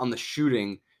fair amount on the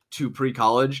shooting to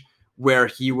pre-college, where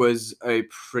he was a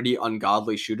pretty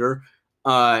ungodly shooter.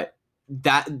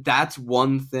 That's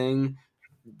one thing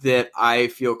that I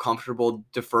feel comfortable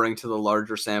deferring to the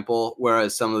larger sample,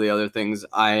 whereas some of the other things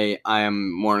I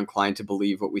am more inclined to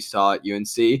believe what we saw at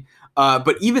UNC.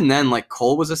 But even then, like,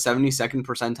 Cole was a 72nd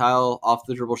percentile off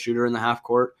the dribble shooter in the half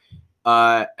court,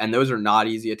 and those are not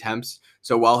easy attempts.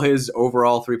 So while his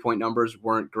overall 3-point numbers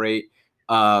weren't great,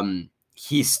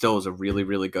 he still is a really,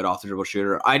 really good off the dribble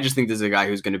shooter. I just think this is a guy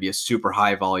who's going to be a super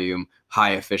high volume,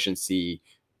 high efficiency,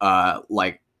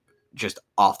 like, just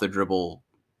off the dribble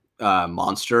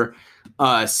monster.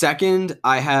 Second,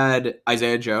 I had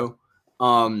Isaiah Joe.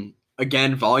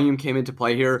 Again, volume came into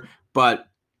play here, but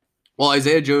while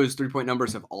Isaiah Joe's 3-point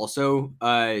numbers have also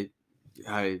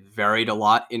varied a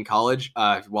lot in college,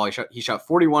 while he shot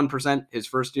 41% his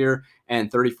first year and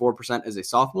 34% as a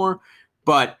sophomore,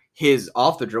 but his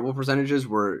off the dribble percentages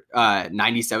were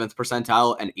 97th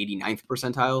percentile and 89th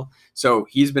percentile. So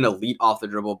he's been elite off the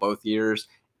dribble both years,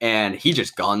 and he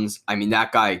just guns. I mean,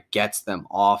 that guy gets them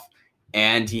off,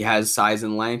 and he has size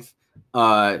and length.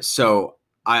 So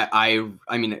I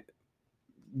mean,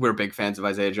 we're big fans of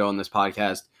Isaiah Joe on this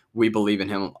podcast. We believe in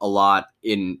him a lot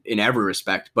in every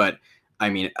respect, but I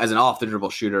mean, as an off the dribble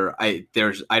shooter, I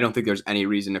don't think there's any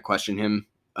reason to question him.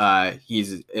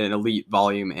 He's an elite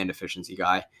volume and efficiency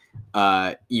guy,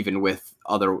 even with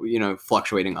other,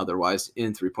 fluctuating otherwise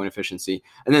in 3-point efficiency.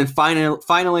 And then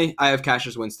finally, I have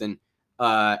Cassius Winston,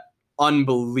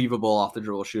 unbelievable off the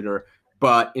dribble shooter.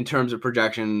 But in terms of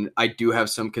projection, I do have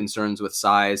some concerns with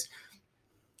size,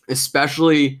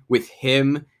 especially with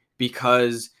him,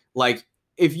 because like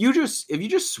if you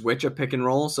just switch a pick and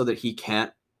roll so that he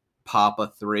can't pop a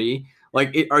three,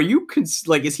 like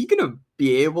is he gonna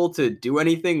be able to do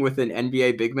anything with an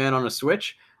NBA big man on a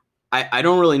switch? I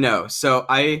don't really know. So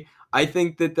I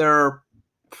think that there are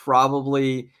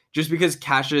probably, just because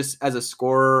Cassius as a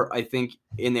scorer, I think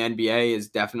in the NBA is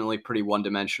definitely pretty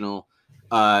one-dimensional.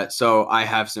 So I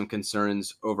have some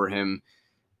concerns over him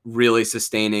really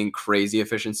sustaining crazy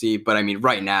efficiency. But I mean,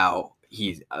 right now,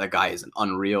 the guy is an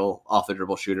unreal off the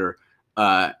dribble shooter.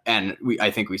 And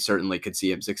I think we certainly could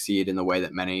see him succeed in the way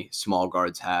that many small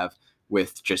guards have,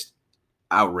 with just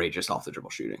outrageous off the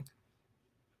dribble shooting.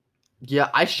 Yeah,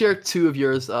 I share two of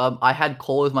yours. I had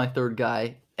Cole as my third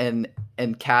guy, and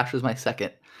Cash was my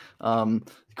second.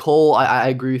 Cole, I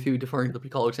agree with you. Deferring to the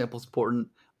pre-college sample is important.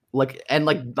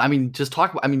 Even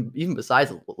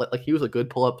besides, like, he was a good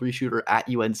pull-up 3 shooter at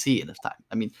UNC in his time.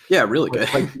 I mean, yeah, really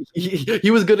good. Like,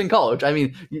 he was good in college. I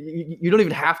mean, you don't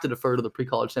even have to defer to the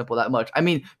pre-college sample that much. I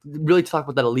mean, really, to talk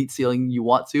about that elite ceiling, you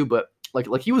want to, but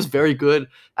like he was very good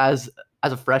as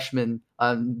a freshman,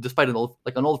 despite an old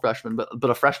freshman, but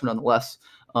a freshman nonetheless,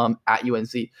 at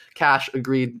UNC. Cash,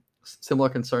 agreed. Similar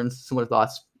concerns, similar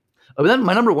thoughts. But then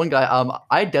my number one guy,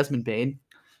 I had Desmond Bane,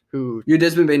 who... You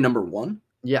Desmond Bane number one?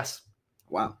 Yes.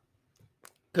 Wow.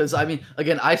 Because, I mean,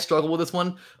 again, I struggle with this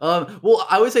one. Well,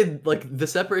 I would say, like, the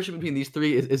separation between these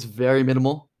three is very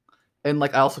minimal. And,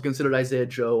 like, I also considered Isaiah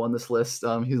Joe on this list.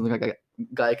 He's like a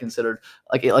guy I considered.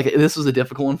 Like this was a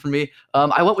difficult one for me.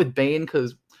 I went with Bane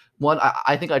because, one,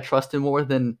 I think I trust him more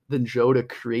than Joe to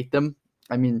create them.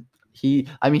 He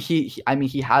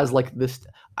has like this.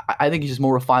 I think he's just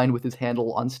more refined with his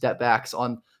handle on step backs,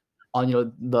 on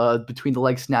the between the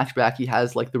legs snatch back. He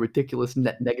has like the ridiculous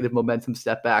negative momentum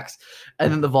step backs,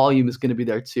 and then the volume is going to be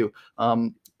there too.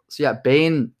 So yeah,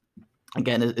 Bane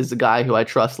again is a guy who I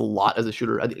trust a lot as a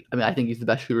shooter. I think he's the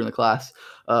best shooter in the class.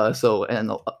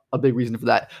 And a big reason for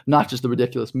that, not just the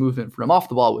ridiculous movement from him off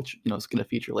the ball, which is going to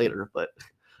feature later, but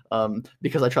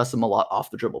because I trust him a lot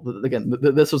off the dribble. But again,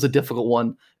 this was a difficult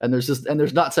one, and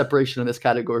there's not separation in this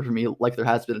category for me like there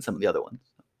has been in some of the other ones.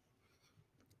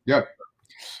 Yeah.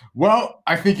 Well,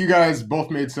 I think you guys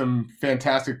both made some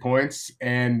fantastic points,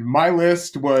 and my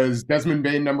list was Desmond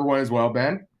Bane number one as well,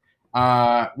 Ben.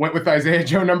 Went with Isaiah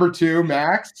Joe number 2,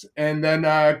 Max, and then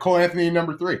Cole Anthony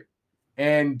number 3.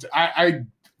 And I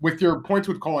with your points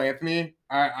with Cole Anthony,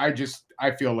 I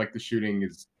feel like the shooting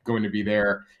is going to be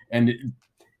there. And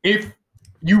if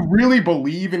you really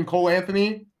believe in Cole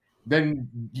Anthony, then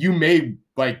you may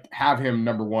have him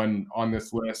number 1 on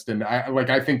this list. And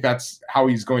I think that's how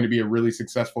he's going to be a really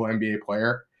successful NBA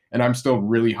player. And I'm still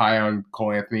really high on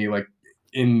Cole Anthony,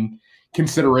 in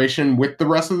consideration with the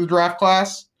rest of the draft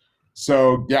class.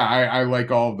 So yeah, I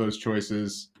like all of those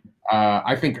choices.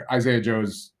 I think Isaiah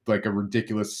Joe's a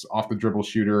ridiculous off the dribble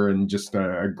shooter and just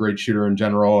a great shooter in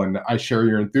general. And I share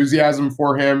your enthusiasm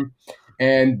for him.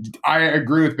 And I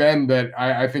agree with Ben that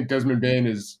I think Desmond Bane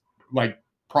is like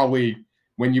probably,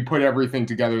 when you put everything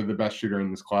together, the best shooter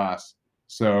in this class.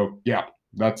 So yeah,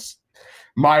 that's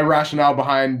my rationale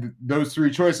behind those three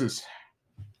choices.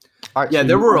 All right, Yeah, so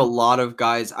there you were a want- lot of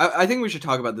guys. I think we should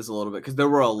talk about this a little bit because there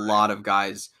were a lot of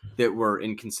guys that were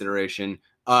in consideration.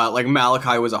 Like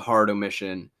Malachi was a hard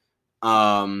omission.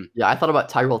 Yeah, I thought about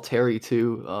Tyrell Terry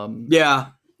too. Yeah,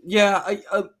 yeah.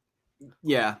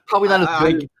 Probably not as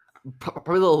I, good.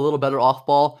 Probably a little better off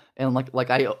ball, and like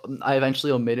I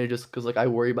eventually omitted just because like I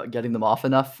worry about getting them off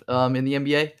enough in the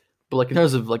NBA. But like in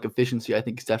terms of like efficiency, I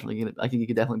think it's definitely gonna. I think he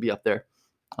could definitely be up there.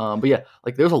 But yeah,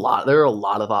 like there are a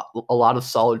lot of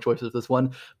solid choices with this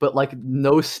one, but like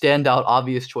no standout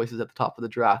obvious choices at the top of the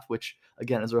draft, which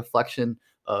again is a reflection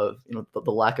of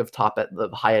the lack of the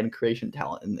high end creation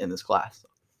talent in this class.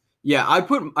 Yeah,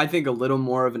 I think a little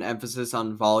more of an emphasis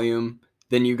on volume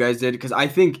than you guys did because I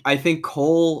think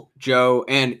Cole, Joe,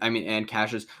 and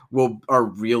Cassius are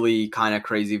really kind of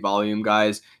crazy volume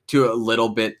guys to a little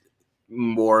bit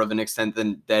more of an extent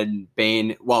than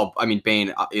Bane. Well, I mean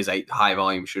Bane is a high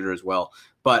volume shooter as well,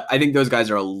 but I think those guys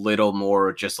are a little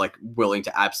more just like willing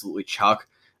to absolutely chuck,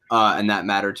 and that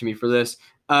mattered to me for this.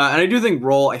 And I do think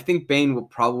I think Bane will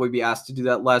probably be asked to do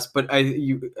that less, but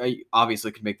I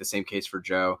obviously could make the same case for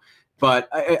Joe. But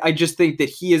I just think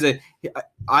that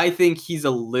I think he's a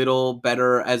little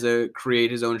better as a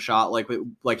create his own shot.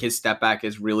 Like his step back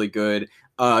is really good.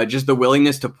 Just the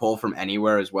willingness to pull from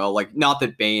anywhere as well. Like not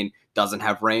that Bane doesn't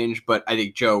have range, but I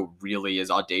think Joe really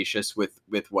is audacious with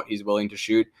what he's willing to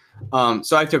shoot.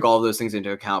 So I took all of those things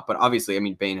into account. But obviously, I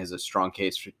mean, Bane has a strong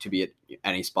case to be at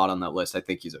any spot on that list. I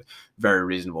think he's a very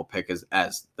reasonable pick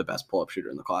as the best pull-up shooter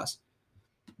in the class.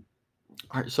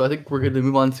 All right, so I think we're going to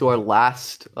move on to our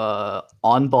last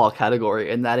on-ball category,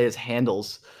 and that is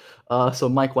handles. So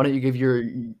Mike, why don't you give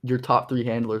your top three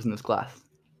handlers in this class?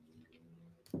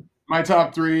 My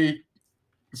top three.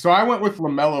 So I went with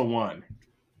LaMelo 1,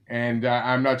 and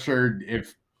I'm not sure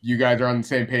if you guys are on the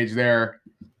same page there.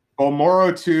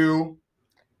 Bolmoro 2,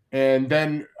 and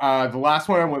then the last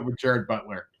one I went with Jared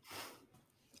Butler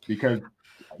because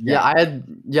I had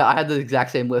the exact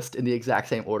same list in the exact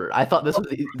same order. I thought this was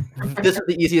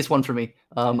the easiest one for me.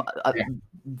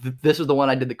 This was the one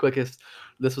I did the quickest.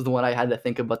 This was the one I had to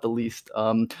think about the least.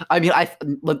 I mean,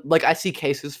 I see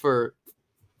cases for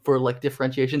like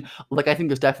differentiation. Like I think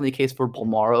there's definitely a case for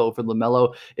Bolmaro over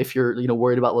LaMelo if you're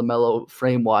worried about LaMelo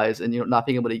frame wise and not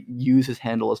being able to use his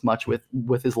handle as much with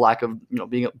his lack of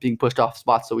being pushed off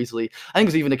spots so easily. I think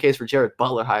there's even a case for Jared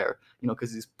Butler higher,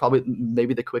 because he's probably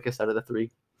maybe the quickest out of the three.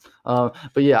 But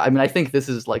yeah, I mean, I think this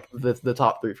is like the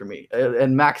top three for me,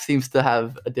 and Max seems to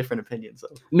have a different opinion. So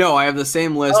no, I have the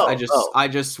same list. I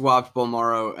just swapped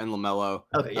Bolmaro and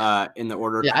LaMelo in the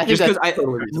order. Yeah, I think just that's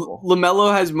totally reasonable.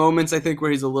 LaMelo has moments I think where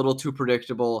he's a little too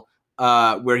predictable,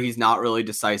 where he's not really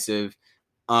decisive.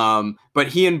 But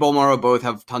he and Bolmaro both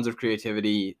have tons of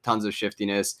creativity, tons of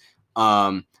shiftiness.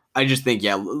 I just think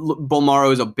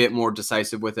Bolmaro is a bit more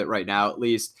decisive with it right now, at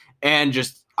least, and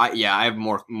just. I have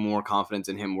more confidence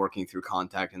in him working through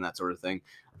contact and that sort of thing.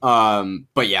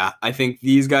 But yeah, I think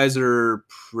these guys are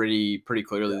pretty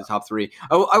clearly the top three.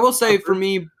 I will say for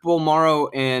me,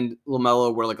 Bolmaro and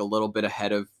LaMelo were like a little bit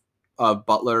ahead of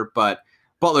Butler, but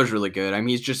Butler's really good. I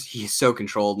mean, he's so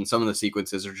controlled, and some of the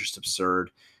sequences are just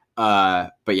absurd.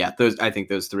 But yeah, I think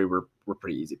those three were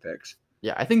pretty easy picks.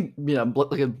 Yeah, I think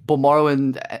Bolmaro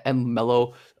and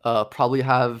Melo probably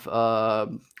have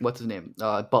what's his name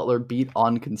Butler beat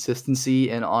on consistency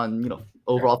and on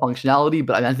overall functionality,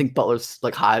 but I think Butler's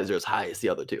like as high as the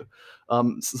other two.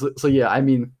 So yeah, I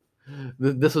mean,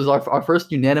 this was our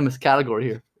first unanimous category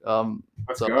here.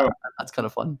 Let's go. That's kind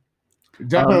of fun.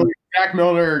 Definitely, Zach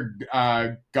Milner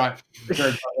got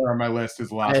Jared Butler on my list as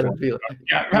the last one.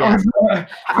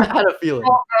 I had a feeling.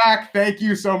 Back, thank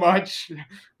you so much.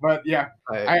 But yeah,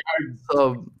 right.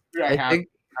 I think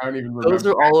I don't even remember. Those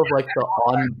are all of like the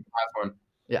last one.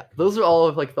 Yeah, those are all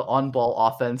of like the on-ball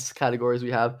offense categories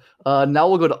we have. Now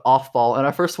we'll go to off-ball, and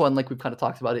our first one, like we've kind of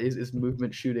talked about, is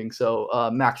movement shooting.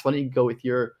 So Max, why don't you go with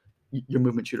your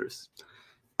movement shooters?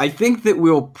 I think that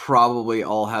we'll probably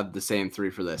all have the same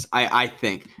three for this. I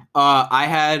think I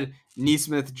had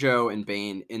Nesmith, Joe, and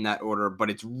Bane in that order, but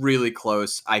it's really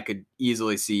close. I could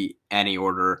easily see any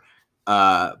order,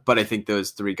 but I think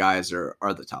those three guys are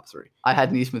the top three. I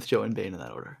had Nesmith, Joe, and Bane in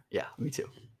that order. Yeah, me too.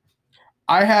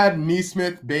 I had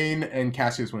Nesmith, Bane, and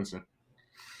Cassius Winston.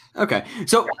 Okay,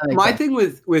 so my thing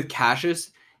with Cassius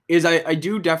is I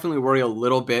do definitely worry a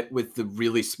little bit with the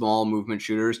really small movement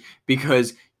shooters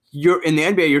because you're in the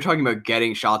NBA, you're talking about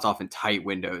getting shots off in tight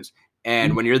windows.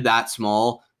 And when you're that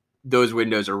small, those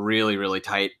windows are really, really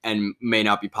tight and may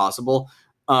not be possible.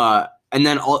 And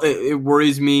then it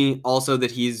worries me also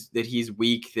that he's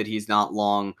weak, that he's not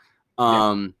long.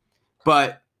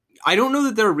 But I don't know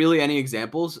that there are really any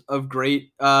examples of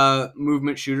great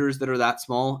movement shooters that are that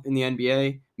small in the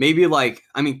NBA. Maybe like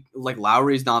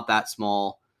Lowry's not that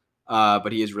small,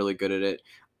 but he is really good at it.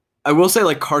 I will say,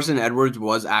 like, Carson Edwards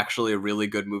was actually a really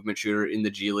good movement shooter in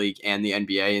the G League and the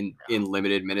NBA in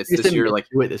limited minutes this year. Like,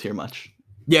 do it this year much.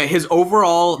 Yeah, his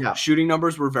overall shooting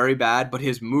numbers were very bad, but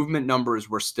his movement numbers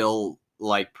were still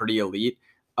like pretty elite.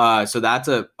 So that's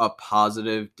a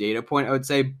positive data point, I would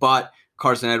say. But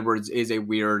Carson Edwards is a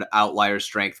weird outlier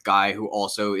strength guy who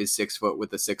also is 6 foot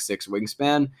with a 6'6"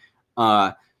 wingspan.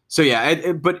 So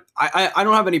yeah, but I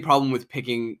don't have any problem with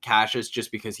picking Cassius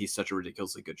just because he's such a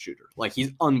ridiculously good shooter. Like,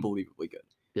 he's unbelievably good.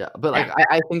 Yeah, but like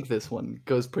I think this one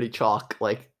goes pretty chalk.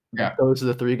 Like, those are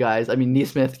the three guys. I mean,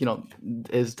 Nesmith,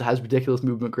 has ridiculous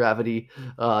movement gravity,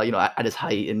 at his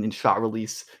height and in shot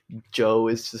release. Joe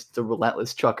is just a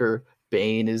relentless chucker.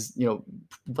 Bane is,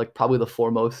 like probably the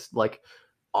foremost like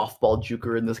off-ball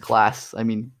juker in this class. I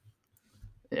mean,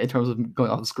 in terms of going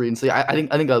off the screen. So yeah, I think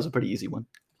that was a pretty easy one.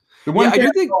 The one I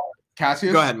do think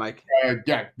Cassius. Go ahead, Mike.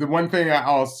 The one ththing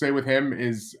I'll say with him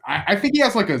is I think he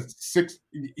has like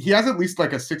he has at least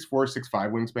like a 6'4",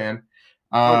 6'5" wingspan.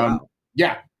 Wow.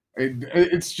 Yeah,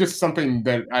 it's just something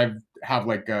that I have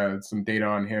like some data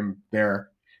on him there.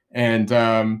 And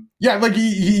like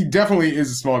he definitely is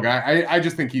a small guy. I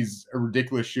just think he's a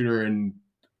ridiculous shooter. And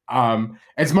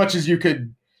as much as you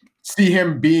could see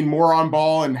him being more on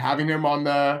ball and having him on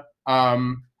the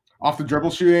off the dribble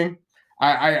shooting,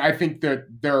 I think that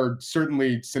there are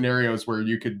certainly scenarios where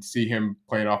you could see him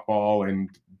playing off ball and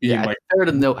being like. It's fair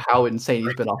to note how insane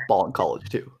he's been off ball in college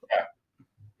too.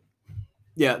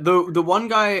 Yeah, the one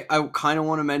guy I kind of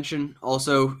want to mention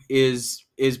also is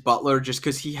Butler, just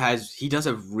because he does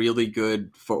have really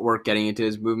good footwork getting into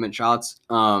his movement shots.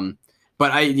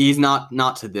 But he's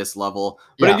not to this level.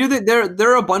 But I do think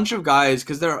there are a bunch of guys,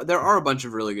 because there are a bunch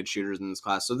of really good shooters in this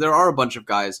class. So there are a bunch of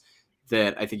guys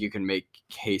that I think you can make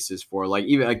cases for. Like,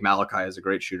 even like Malachi is a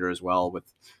great shooter as well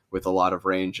with a lot of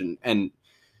range, and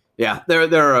yeah, there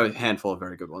are a handful of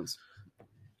very good ones.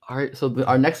 All right, so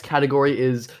our next category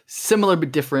is similar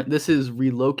but different. This is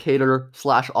relocator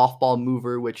 / off-ball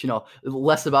mover, which,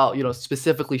 less about,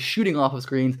 specifically shooting off of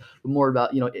screens, but more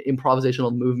about,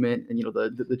 improvisational movement and,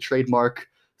 the trademark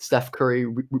Steph Curry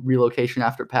relocation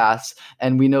after pass.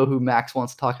 And we know who Max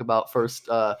wants to talk about first,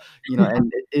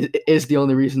 and it is the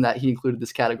only reason that he included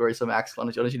this category. So Max, why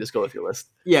don't you just go with your list?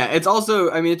 Yeah, it's also,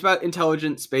 it's about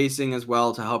intelligent spacing as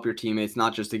well to help your teammates,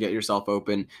 not just to get yourself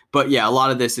open. But yeah, a lot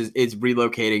of this is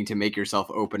relocating to make yourself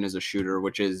open as a shooter,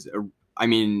 which is,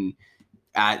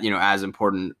 as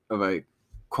important of a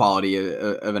quality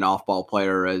of an off-ball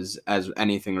player as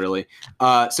anything really.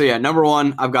 So yeah, number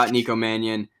one, I've got Nico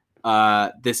Mannion.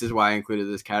 This is why I included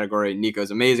this category. Nico's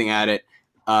amazing at it.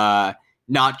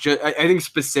 Not just, I think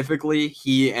specifically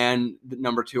he and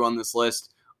number two on this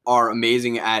list are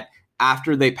amazing at,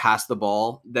 after they pass the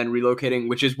ball, then relocating,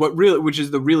 which is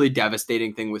the really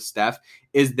devastating thing with Steph,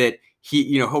 is that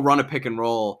he'll run a pick and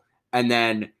roll and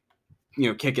then,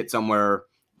 kick it somewhere,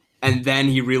 and then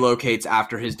he relocates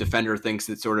after his defender thinks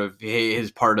that sort of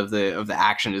his part of the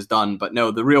action is done. But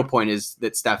no, the real point is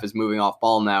that Steph is moving off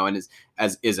ball now and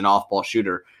is an off ball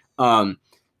shooter.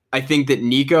 I think that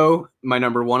Nico, my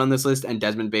number one on this list, and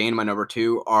Desmond Bane, my number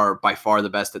two, are by far the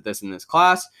best at this in this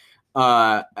class.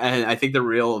 And I think they're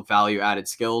real value added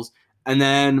skills. And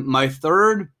then my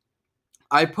third,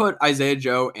 I put Isaiah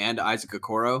Joe and Isaac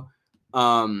Okoro.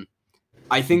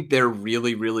 I think they're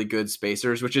really, really good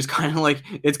spacers, which is kind of like,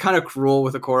 it's kind of cruel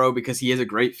with Okoro because he has a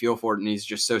great feel for it and he's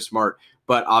just so smart,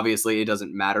 but obviously it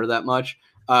doesn't matter that much,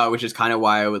 which is kind of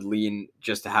why I would lean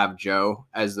just to have Joe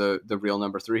as the real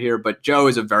number three here. But Joe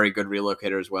is a very good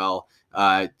relocator as well.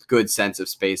 Good sense of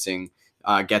spacing,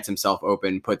 gets himself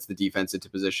open, puts the defense into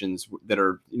positions that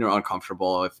are,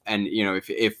 uncomfortable.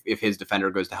 If his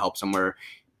defender goes to help somewhere,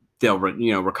 they'll,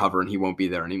 recover and he won't be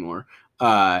there anymore.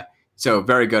 So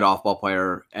very good off-ball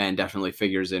player, and definitely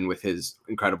figures in with his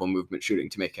incredible movement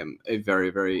shooting to make him a very,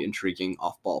 very intriguing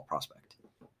off-ball prospect.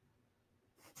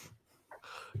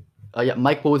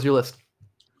 Mike, what was your list?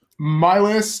 My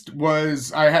list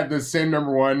was, I had the same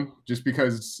number one just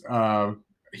because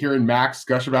hearing Max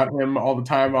gush about him all the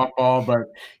time off ball, but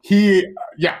he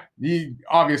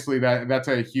obviously that's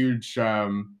a huge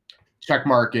check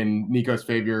mark in Nico's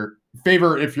favor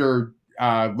if you're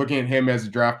looking at him as a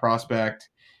draft prospect.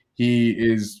 He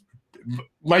is,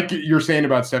 like you're saying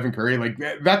about Stephen Curry, like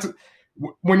that's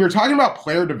when you're talking about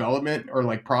player development or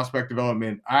like prospect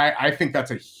development, I think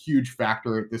that's a huge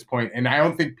factor at this point. And I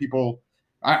don't think people,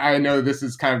 I know this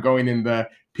is kind of going in the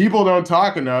people don't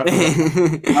talk enough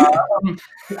about,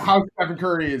 how Stephen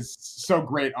Curry is so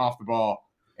great off the ball.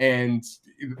 And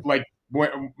like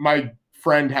my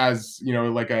friend has,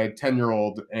 like a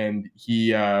 10-year-old, and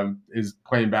he is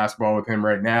playing basketball with him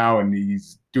right now, and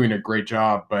he's doing a great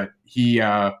job. But he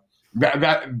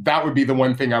that would be the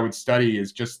one thing I would study,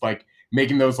 is just like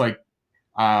making those like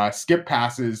skip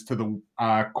passes to the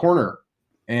corner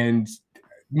and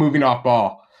moving off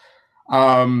ball.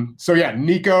 So yeah,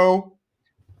 Nico.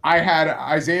 I had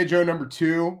Isaiah Joe number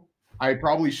 2. I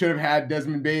probably should have had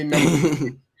Desmond Bain number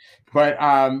 3. But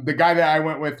the guy that I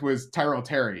went with was Tyrell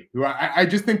Terry, who I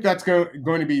just think that's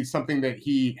going to be something that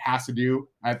he has to do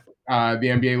at the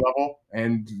NBA level.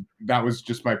 And that was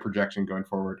just my projection going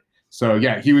forward. So,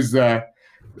 yeah, he was I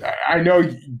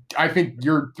think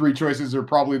your 3 choices are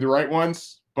probably the right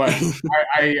ones. But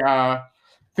I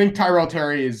think Tyrell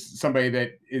Terry is somebody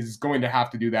that is going to have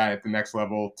to do that at the next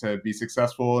level to be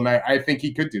successful. And I think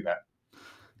he could do that.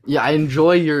 Yeah, I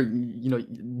enjoy your,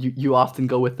 you often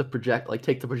go with the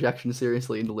take the projection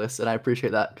seriously in the list, and I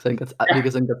appreciate that, because I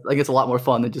think it's a lot more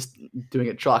fun than just doing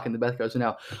it chalk in the best guys. So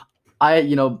now, I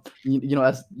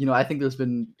think there's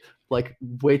been like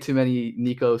way too many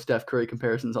Nico Steph Curry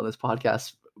comparisons on this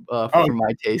podcast for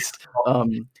my taste. But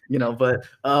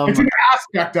it's an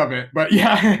aspect of it, but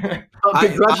yeah.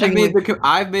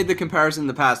 I've made the comparison in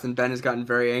the past, and Ben has gotten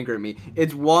very angry at me.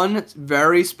 It's one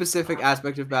very specific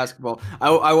aspect of basketball.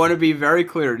 I want to be very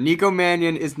clear. Nico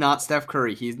Mannion is not Steph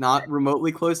Curry. He's not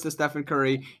remotely close to Stephen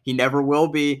Curry. He never will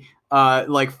be.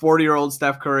 Like 40-year-old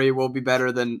Steph Curry will be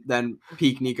better than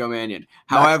peak Nico Mannion.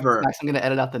 However, Max, I'm going to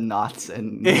edit out the knots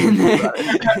and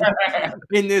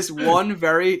in this one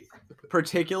very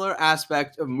particular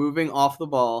aspect of moving off the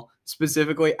ball,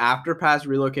 specifically after pass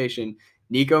relocation,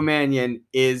 Nico Mannion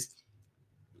is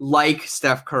like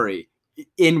Steph Curry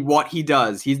in what he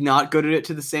does. He's not good at it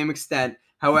to the same extent.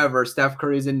 However, Steph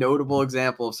Curry is a notable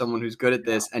example of someone who's good at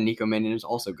this, and Nico Mannion is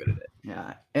also good at it.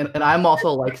 Yeah, and I'm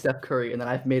also like Steph Curry, and then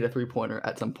I've made a 3-pointer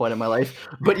at some point in my life.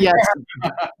 But yes,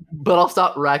 but I'll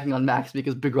stop ragging on Max,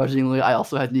 because begrudgingly I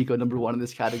also had Nico number 1 in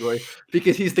this category,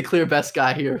 because he's the clear best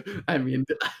guy here. I mean,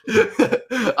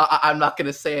 I'm not going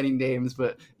to say any names,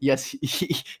 but yes,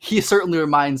 he certainly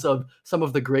reminds of some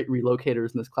of the great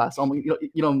relocators in this class.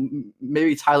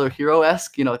 Maybe Tyler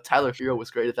Hero-esque. Tyler Hero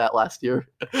was great at that last year.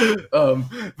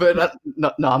 But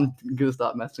no, I'm gonna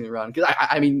stop messing around, because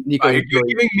I mean, Nico, you're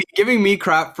giving me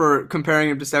crap for comparing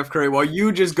him to Steph Curry, while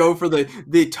you just go for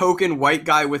the token white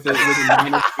guy with a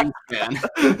minus fan.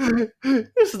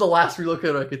 This is the last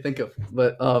relocator I could think of,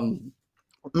 but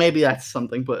maybe that's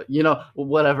something. But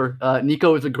whatever.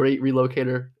 Nico is a great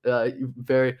relocator.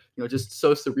 Very, just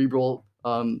so cerebral,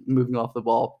 moving off the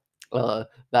ball.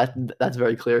 That's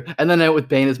very clear. And then with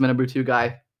Bain as my number 2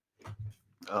 guy.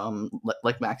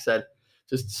 Like Max said,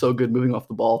 just so good moving off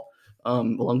the ball,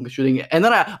 along with shooting. And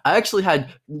then I actually had,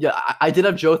 I did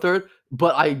have Joe third,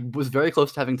 but I was very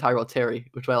close to having Tyrell Terry,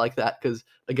 which I like that, because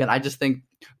again, I just think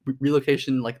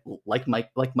relocation, like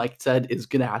Mike said, is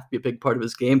gonna have to be a big part of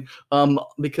his game.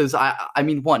 Because I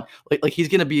mean, he's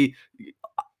gonna be,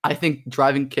 I think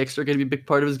driving kicks are gonna be a big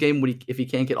part of his game if he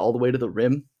can't get all the way to the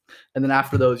rim. And then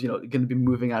after those, going to be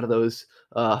moving out of those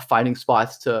finding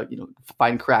spots to,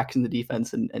 find cracks in the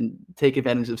defense and take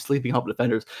advantage of sleeping help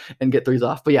defenders and get threes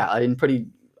off. But yeah,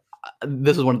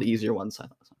 this is one of the easier ones. All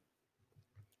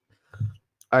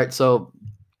right, so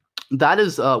that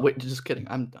is, wait, just kidding,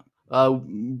 I'm done.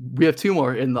 We have 2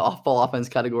 more in the off-ball offense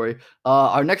category.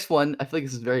 Our next one, I feel like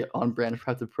this is very on brand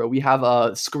for Prep Pro. We have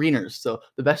screeners, so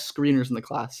the best screeners in the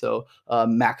class. So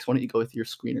Max, why don't you go with your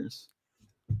screeners?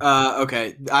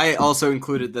 Okay. I also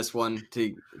included this one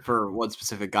for one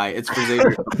specific guy. It's for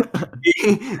Xavier.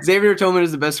 Xavier Tillman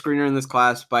is the best screener in this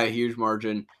class by a huge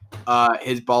margin.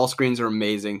 His ball screens are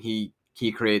amazing. He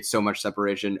creates so much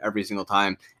separation every single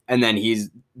time. And then he's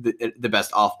the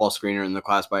best off-ball screener in the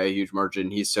class by a huge margin.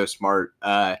 He's so smart.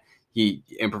 He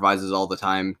improvises all the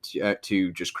time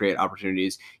to just create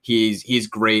opportunities. He's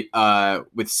great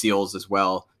with seals as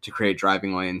well to create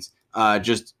driving lanes.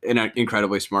 Just an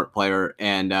incredibly smart player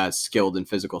and skilled and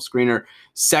physical screener.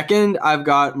 Second, I've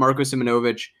got Marko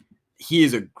Simonovic. He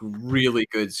is a really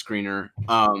good screener.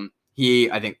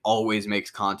 He, I think, always makes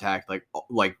contact,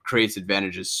 like creates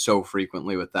advantages so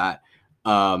frequently with that.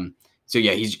 So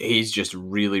yeah, he's just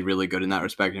really, really good in that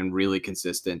respect and really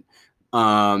consistent.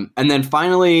 And then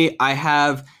finally,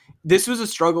 this was a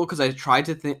struggle because I tried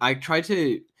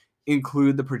to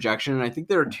include the projection, and I think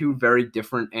there are 2 very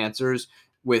different answers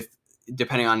with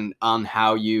depending on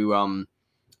how you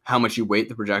how much you weight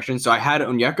the projection. So I had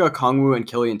Onyeka Okongwu and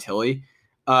Killian Tilly.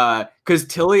 Because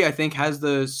Tilly, I think, has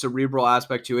the cerebral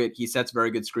aspect to it. He sets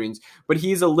very good screens, but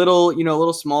he's a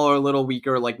little smaller, a little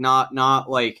weaker, like not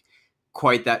like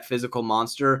quite that physical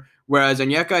monster. Whereas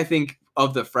Onyeka, I think,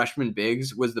 of the freshman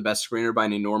bigs, was the best screener by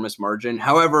an enormous margin.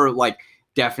 However, like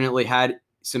definitely had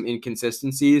some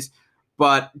inconsistencies,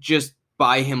 but just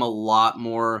buy him a lot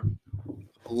more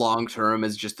long term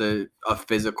as just a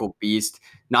physical beast.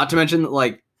 Not to mention that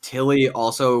like Tilly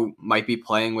also might be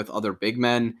playing with other big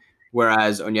men,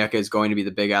 whereas Onyeka is going to be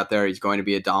the big out there. He's going to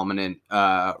be a dominant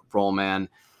role man.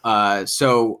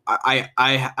 So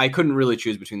I couldn't really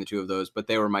choose between the two of those, but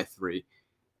they were my three.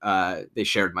 They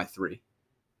shared my three.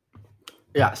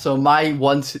 Yeah, so my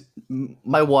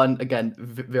one again,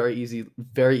 very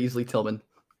easily Tillman.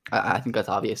 I think that's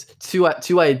obvious. Two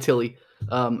I had Tilly.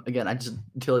 Again, I just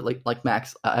Tilly like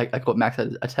Max. I quote Max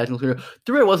had a technical screener.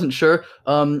 Three, I wasn't sure.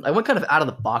 I went kind of out of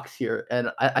the box here,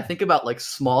 and I think about like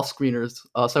small screeners.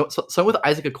 So I'm with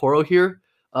Isaac Okoro here.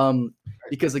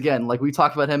 Because again, like we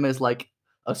talked about him as like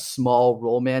a small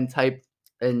roll man type,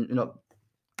 and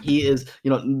he is,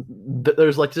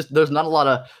 there's not a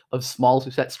lot of smalls who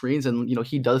set screens, and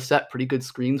he does set pretty good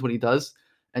screens when he does,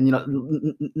 and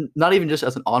not even just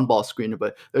as an on-ball screener,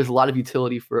 but there's a lot of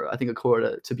utility for I think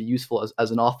Okoro to be useful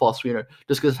as an off-ball screener,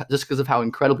 just because of how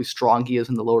incredibly strong he is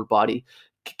in the lower body,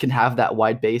 can have that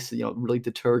wide base, really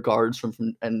deter guards from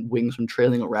and wings from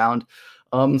trailing around.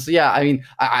 So yeah, I mean,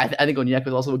 I think Onyeka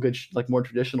is also a good like more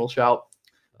traditional shout.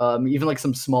 Even like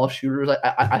some small shooters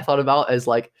I thought about as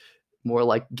like more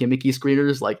like gimmicky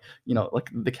screeners, like like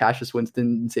the Cassius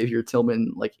Winston, Xavier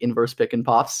Tillman, like inverse pick and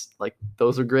pops, like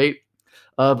those are great.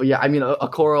 But yeah, I mean,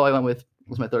 Okoro I went with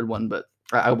was my third one, but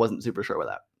I wasn't super sure with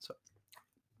that. So,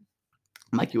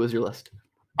 Mikey, what was your list?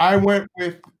 I went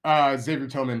with Xavier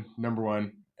Tillman, number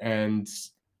one. And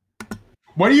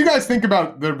what do you guys think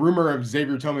about the rumor of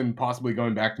Xavier Tillman possibly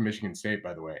going back to Michigan State?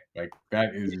 By the way, like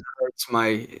that hurts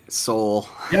my soul.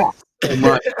 Yeah. So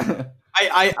much.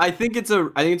 I think it's a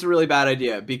really bad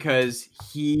idea because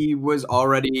he was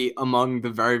already among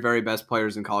the very, very best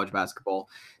players in college basketball.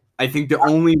 I think the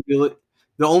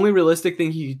only realistic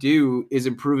thing he could do is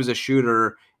improve as a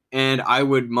shooter, and I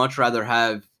would much rather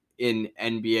have an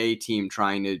NBA team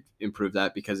trying to improve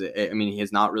that because he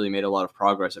has not really made a lot of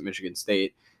progress at Michigan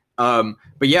State. But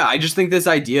yeah, I just think this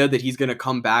idea that he's going to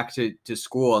come back to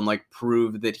school and like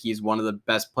prove that he's one of the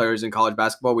best players in college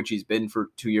basketball, which he's been for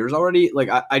 2 years already. Like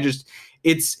I just,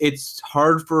 it's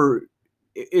hard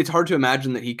to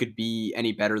imagine that he could be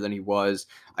any better than he was.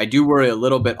 I do worry a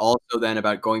little bit also then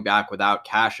about going back without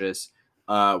Cassius.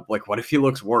 Like what if he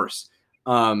looks worse?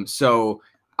 So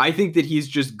I think that he's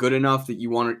just good enough that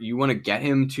you want to get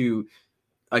him to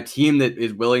a team that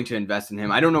is willing to invest in him.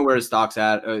 I don't know where his stock's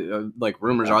at. Like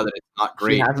rumors are that it's not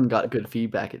great. He hasn't got good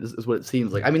feedback. Is what it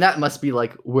seems like. I mean, that must be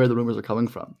like where the rumors are coming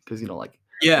from, because like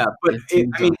but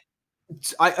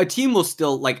a team will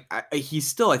still like he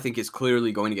still I think is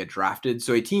clearly going to get drafted.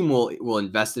 So a team will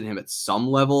invest in him at some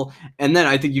level, and then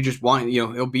I think you just want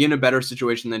he'll be in a better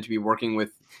situation than to be working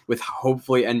with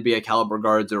hopefully NBA caliber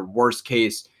guards or worst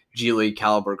case G League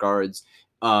caliber guards.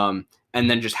 And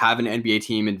then just have an NBA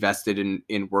team invested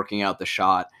in working out the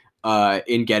shot,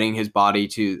 in getting his body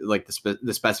to like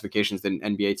the specifications that an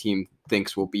NBA team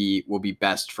thinks will be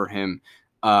best for him.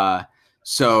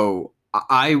 So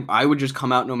I would just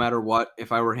come out no matter what.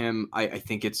 If I were him, I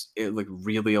think it's like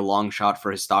really a long shot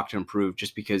for his stock to improve,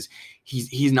 just because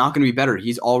he's not going to be better.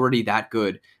 He's already that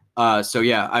good. So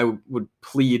yeah, I would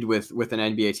plead with an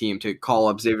NBA team to call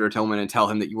up Xavier Tillman and tell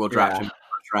him that you will draft him in the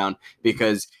first round,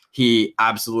 because he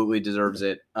absolutely deserves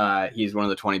it. He's one of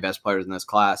the 20 best players in this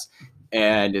class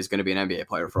and is going to be an NBA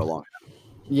player for a long time.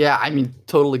 Yeah, I mean,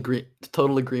 total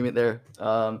agreement there.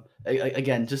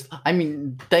 Again,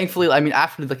 thankfully,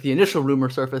 after like the initial rumor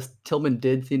surfaced, Tillman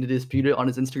did seem to dispute it on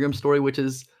his Instagram story, which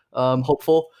is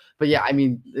hopeful. But yeah, I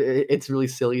mean, it's really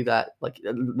silly that like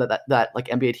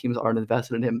NBA teams aren't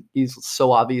invested in him. He's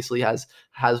so obviously has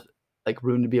like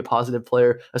room to be a positive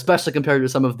player, especially compared to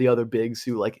some of the other bigs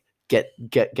who like get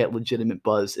legitimate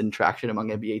buzz and traction among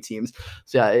NBA teams.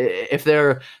 So yeah, if there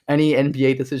are any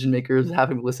NBA decision makers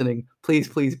having listening, please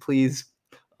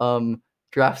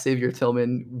draft Xavier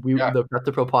Tillman. The Prep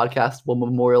the Pro podcast will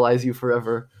memorialize you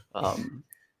forever.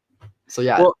 So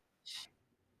yeah. Well,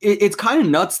 it's kind of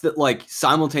nuts that like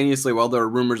simultaneously while there are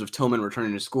rumors of Tillman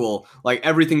returning to school, like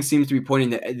everything seems to be pointing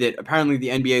that apparently the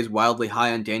NBA is wildly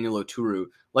high on Daniel Oturu.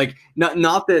 Like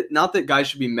not that guys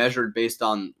should be measured based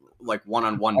on like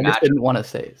one-on-one match. I didn't want to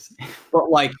say it. But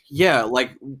like, yeah,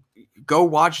 like go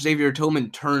watch Xavier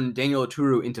Tillman turn Daniel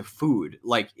Oturu into food.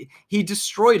 Like, he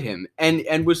destroyed him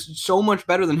and was so much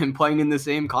better than him playing in the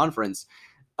same conference.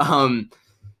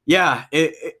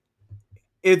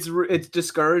 It's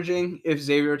discouraging if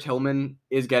Xavier Tillman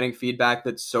is getting feedback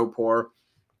that's so poor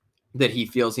that he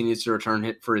feels he needs to return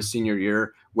it for his senior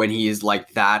year when he is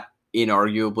like that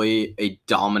inarguably a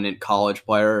dominant college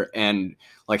player and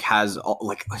like has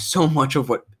like so much of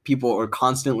what people are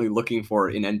constantly looking for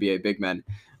in NBA big men.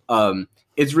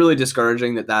 It's really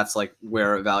discouraging that that's like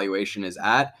where evaluation is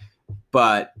at.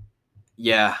 But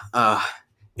yeah,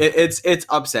 it's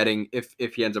upsetting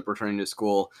if he ends up returning to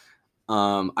school.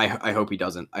 I hope he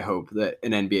doesn't. I hope that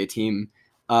an NBA team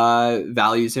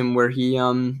values him where he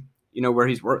where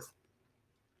he's worth.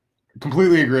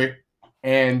 Completely agree.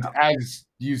 And as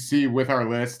you see with our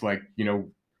list, like,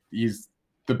 he's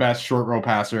the best short roll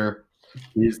passer.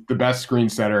 He's the best screen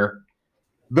setter.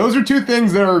 Those are two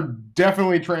things that are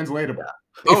definitely translatable.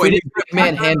 If we did big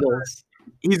man handles,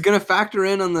 he's going to factor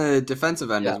in on the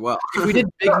defensive end as well. If we did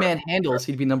big man handles,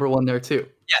 he'd be number one there too.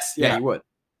 Yes, yeah, he would.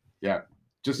 Yeah,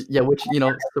 which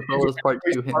Superlatives part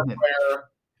 2 him.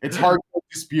 It's hard to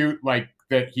dispute like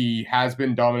that he has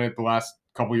been dominant the last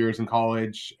couple years in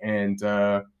college, and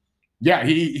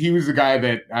he was the guy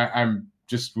that I'm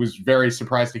just was very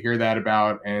surprised to hear that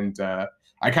about, and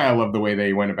I kind of love the way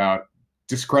they went about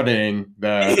discrediting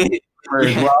the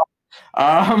as well.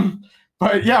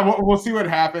 But yeah, we'll see what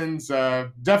happens.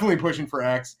 Definitely pushing for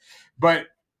X, but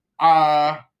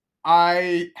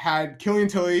I had Killian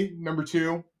Tilly number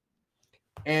 2,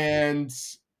 and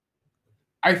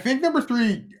I think number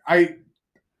 3. I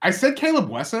said Caleb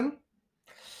Wesson.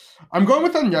 I'm going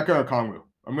with Onyeka Okongwu.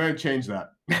 I'm going to change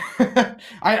that.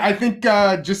 I think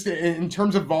just in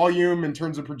terms of volume, in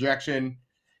terms of projection,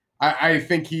 I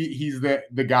think he's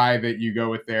the guy that you go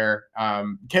with there.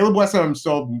 Caleb Wesson,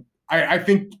 I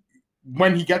think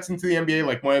when he gets into the NBA,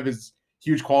 like one of his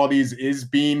huge qualities is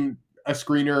being a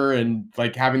screener and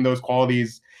like having those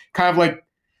qualities, kind of like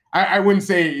I wouldn't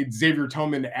say Xavier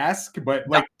Tillman-esque, but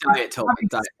like Diet Tillman,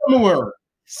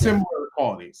 similar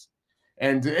qualities.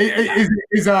 And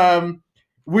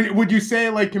would you say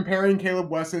like comparing Caleb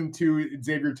Wesson to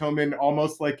Xavier Tillman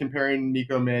almost like comparing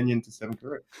Nico Mannion to Stephen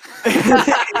Curry?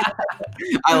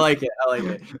 I like it.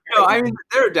 No, I mean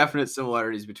there are definite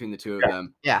similarities between the two of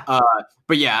them. Yeah.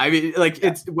 But yeah, I mean like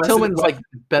it's Tillman's like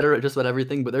better at just about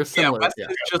everything, but they're similar. Yeah,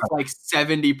 Weston is just like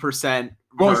 70%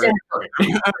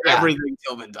 everything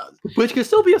Tillman does. Which could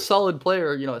still be a solid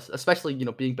player, especially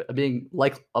being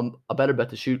like a better bet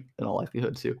to shoot in all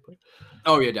likelihood too.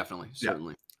 Oh yeah, definitely,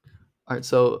 certainly. All right,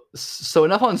 so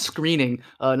enough on screening.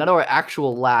 Now to our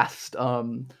actual last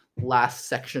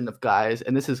section of guys,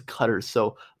 and this is cutters.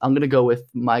 So I'm gonna go with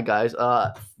my guys.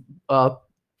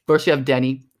 First you have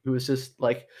Denny, who is just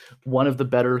like one of the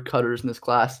better cutters in this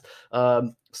class.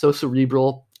 So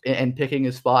cerebral and picking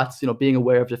his spots. Being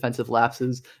aware of defensive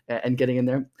lapses and getting in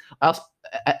there. And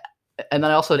then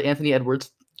I also had Anthony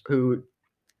Edwards, who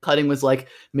cutting was like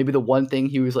maybe the one thing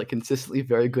he was like consistently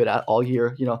very good at all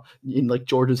year, in like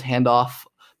Georgia's handoff,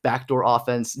 backdoor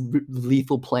offense,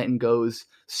 lethal plant and goes,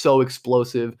 so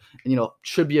explosive, and,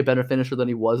 should be a better finisher than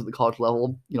he was at the college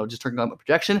level, just turning on my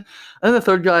projection. And then the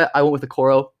third guy, I went with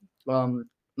Okoro,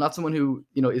 not someone who,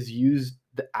 is used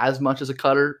as much as a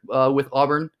cutter with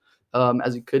Auburn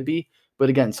as he could be, but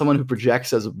again, someone who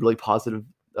projects as a really positive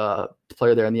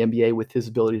player there in the NBA with his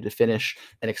ability to finish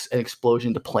an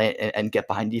explosion to plant and get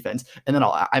behind defense. And then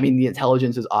the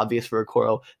intelligence is obvious for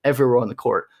Okoro everywhere on the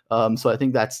court. So I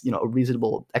think that's a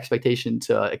reasonable expectation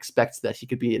to expect that he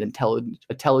could be an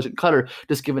intelligent cutter,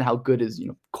 just given how good his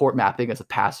court mapping as a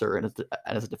passer and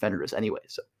as a defender is anyway.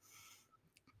 So,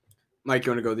 Mike,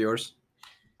 you want to go with yours?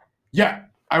 Yeah,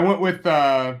 I went with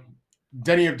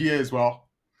Denny Avdia as well.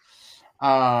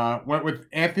 Went with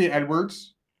Anthony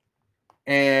Edwards.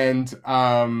 And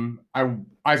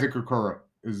Isaac Okoro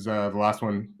is the last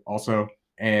one also.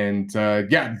 And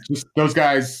just those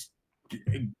guys,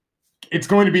 it's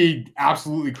going to be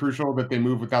absolutely crucial that they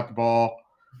move without the ball.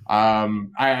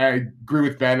 I agree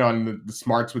with Ben on the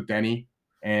smarts with Denny.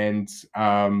 And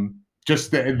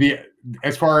just the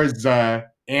as far as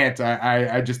Ant,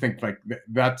 I just think like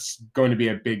that's going to be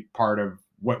a big part of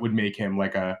what would make him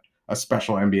like a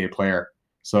special NBA player.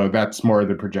 So that's more of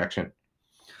the projection.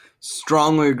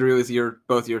 Strongly agree with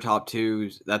both your top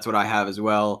twos. That's what I have as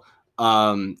well.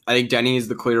 I think Denny is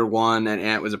the clear one, and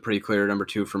Ant was a pretty clear number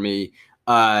 2 for me.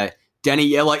 Denny,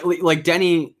 yeah, like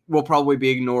Denny will probably be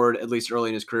ignored at least early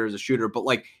in his career as a shooter, but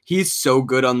like he's so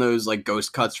good on those like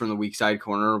ghost cuts from the weak side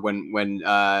corner when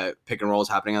pick and roll is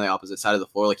happening on the opposite side of the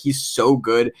floor. Like he's so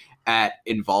good at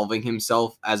involving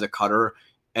himself as a cutter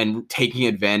and taking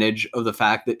advantage of the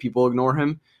fact that people ignore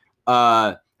him.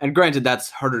 And granted,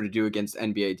 that's harder to do against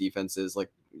NBA defenses. Like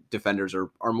defenders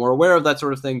are more aware of that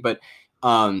sort of thing, but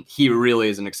he really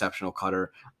is an exceptional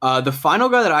cutter. The final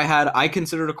guy that I had, I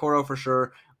considered Okoro for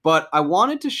sure, but I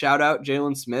wanted to shout out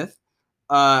Jalen Smith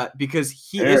because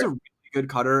he is a really good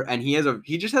cutter, and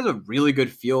he just has a really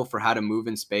good feel for how to move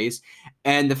in space.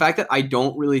 And the fact that I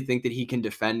don't really think that he can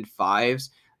defend fives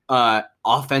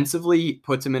offensively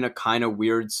puts him in a kind of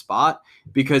weird spot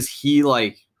because he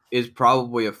is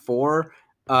probably a 4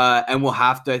 and will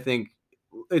have to, I think,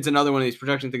 it's another one of these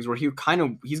projection things where he's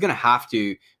going to have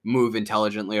to move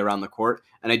intelligently around the court.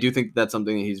 And I do think that's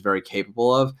something that he's very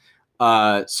capable of.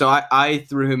 So I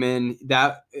threw him in.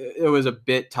 That it was a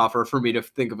bit tougher for me to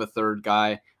think of a third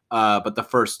guy. But the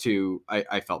first two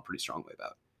I felt pretty strongly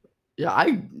about. Yeah,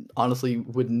 I honestly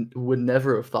would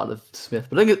never have thought of Smith,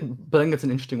 but I think it's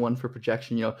an interesting one for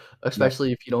projection,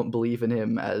 especially if you don't believe in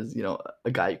him as,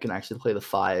 a guy who can actually play the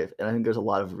 5. And I think there's a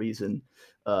lot of reason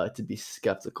to be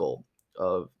skeptical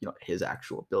of, his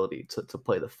actual ability to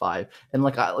play the 5. And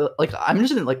I'm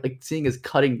interested in seeing his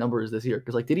cutting numbers this year,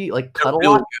 because did he cut a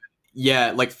lot? Good.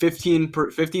 Yeah,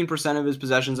 15% of his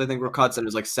possessions I think were cuts, and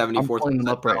it was 74%. I'm pulling them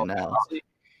up right now.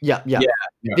 Yeah.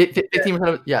 15%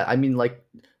 of I mean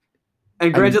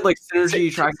and granted,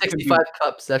 synergy tracking 65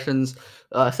 cut sessions,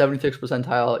 76th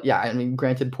percentile. Yeah, I mean,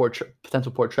 granted,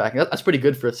 potential poor tracking. That's pretty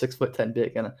good for a 6'10"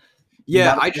 big, and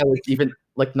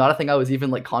not a thing I was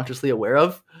even consciously aware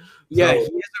of. Yeah, he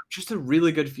has just a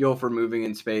really good feel for moving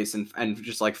in space and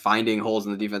just finding holes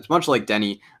in the defense, much like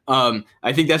Denny.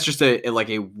 I think that's just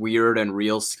a weird and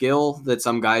real skill that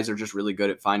some guys are just really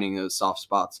good at finding those soft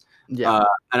spots. Yeah.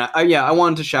 And I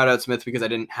wanted to shout out Smith because I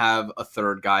didn't have a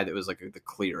third guy that was the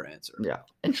clear answer. Yeah.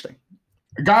 Interesting.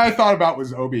 A guy I thought about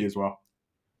was Obi as well.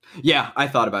 Yeah, I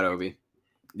thought about Obi.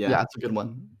 Yeah, that's a good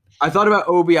one. I thought about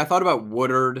Obi. I thought about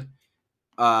Woodard.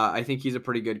 I think he's a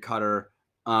pretty good cutter.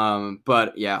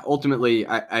 But yeah, ultimately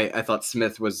I thought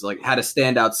Smith was had a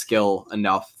standout skill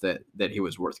enough that he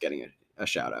was worth getting a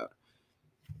shout out.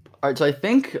 All right, so I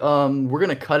think we're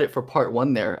gonna cut it for part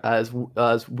 1 there, as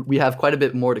we have quite a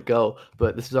bit more to go,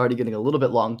 but this is already getting a little bit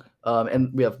long,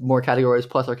 and we have more categories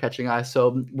plus our catching eye,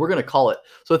 so we're gonna call it.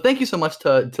 So thank you so much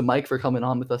to Mike for coming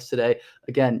on with us today.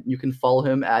 Again, you can follow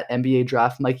him at NBA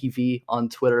Draft Mikey V on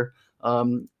Twitter.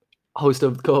 Co-host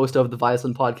of the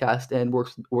Visenberg podcast and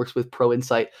works with Pro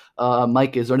Insight.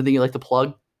 Mike, is there anything you'd like to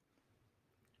plug?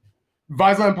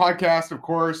 Visenberg podcast, of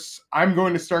course. I'm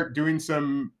going to start doing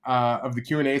some of the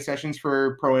Q&A sessions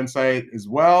for Pro Insight as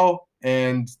well,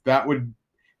 and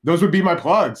those would be my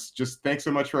plugs. Just thanks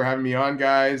so much for having me on,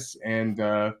 guys, and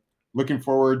looking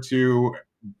forward to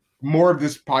more of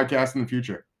this podcast in the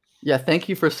future. Yeah, thank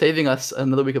you for saving us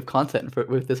another week of content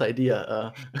with this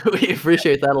idea. We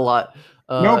appreciate that a lot.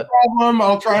 No problem.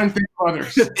 I'll try and think of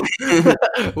others.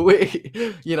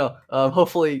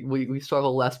 Hopefully we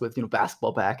struggle less with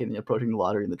basketball back and approaching the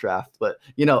lottery and the draft. But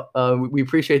we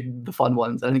appreciate the fun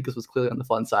ones. I think this was clearly on the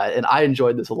fun side, and I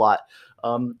enjoyed this a lot.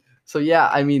 So yeah,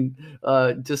 I mean,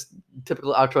 just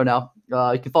typical outro now.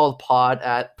 You can follow the pod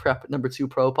at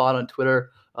Prep2Pro Pod on Twitter.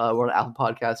 We're on Apple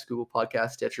Podcasts, Google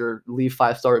Podcasts, Stitcher. Leave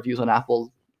 5-star reviews on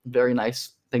Apple. Very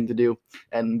nice thing to do,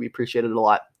 and we appreciate it a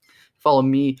lot. Follow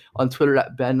me on Twitter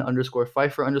at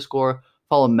Ben_Pfeiffer_.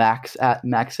 Follow Max at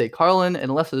MaxACarlin. And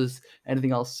unless there's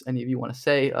anything else any of you want to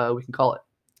say, we can call it.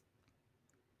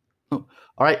 All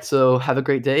right, so have a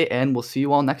great day, and we'll see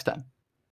you all next time.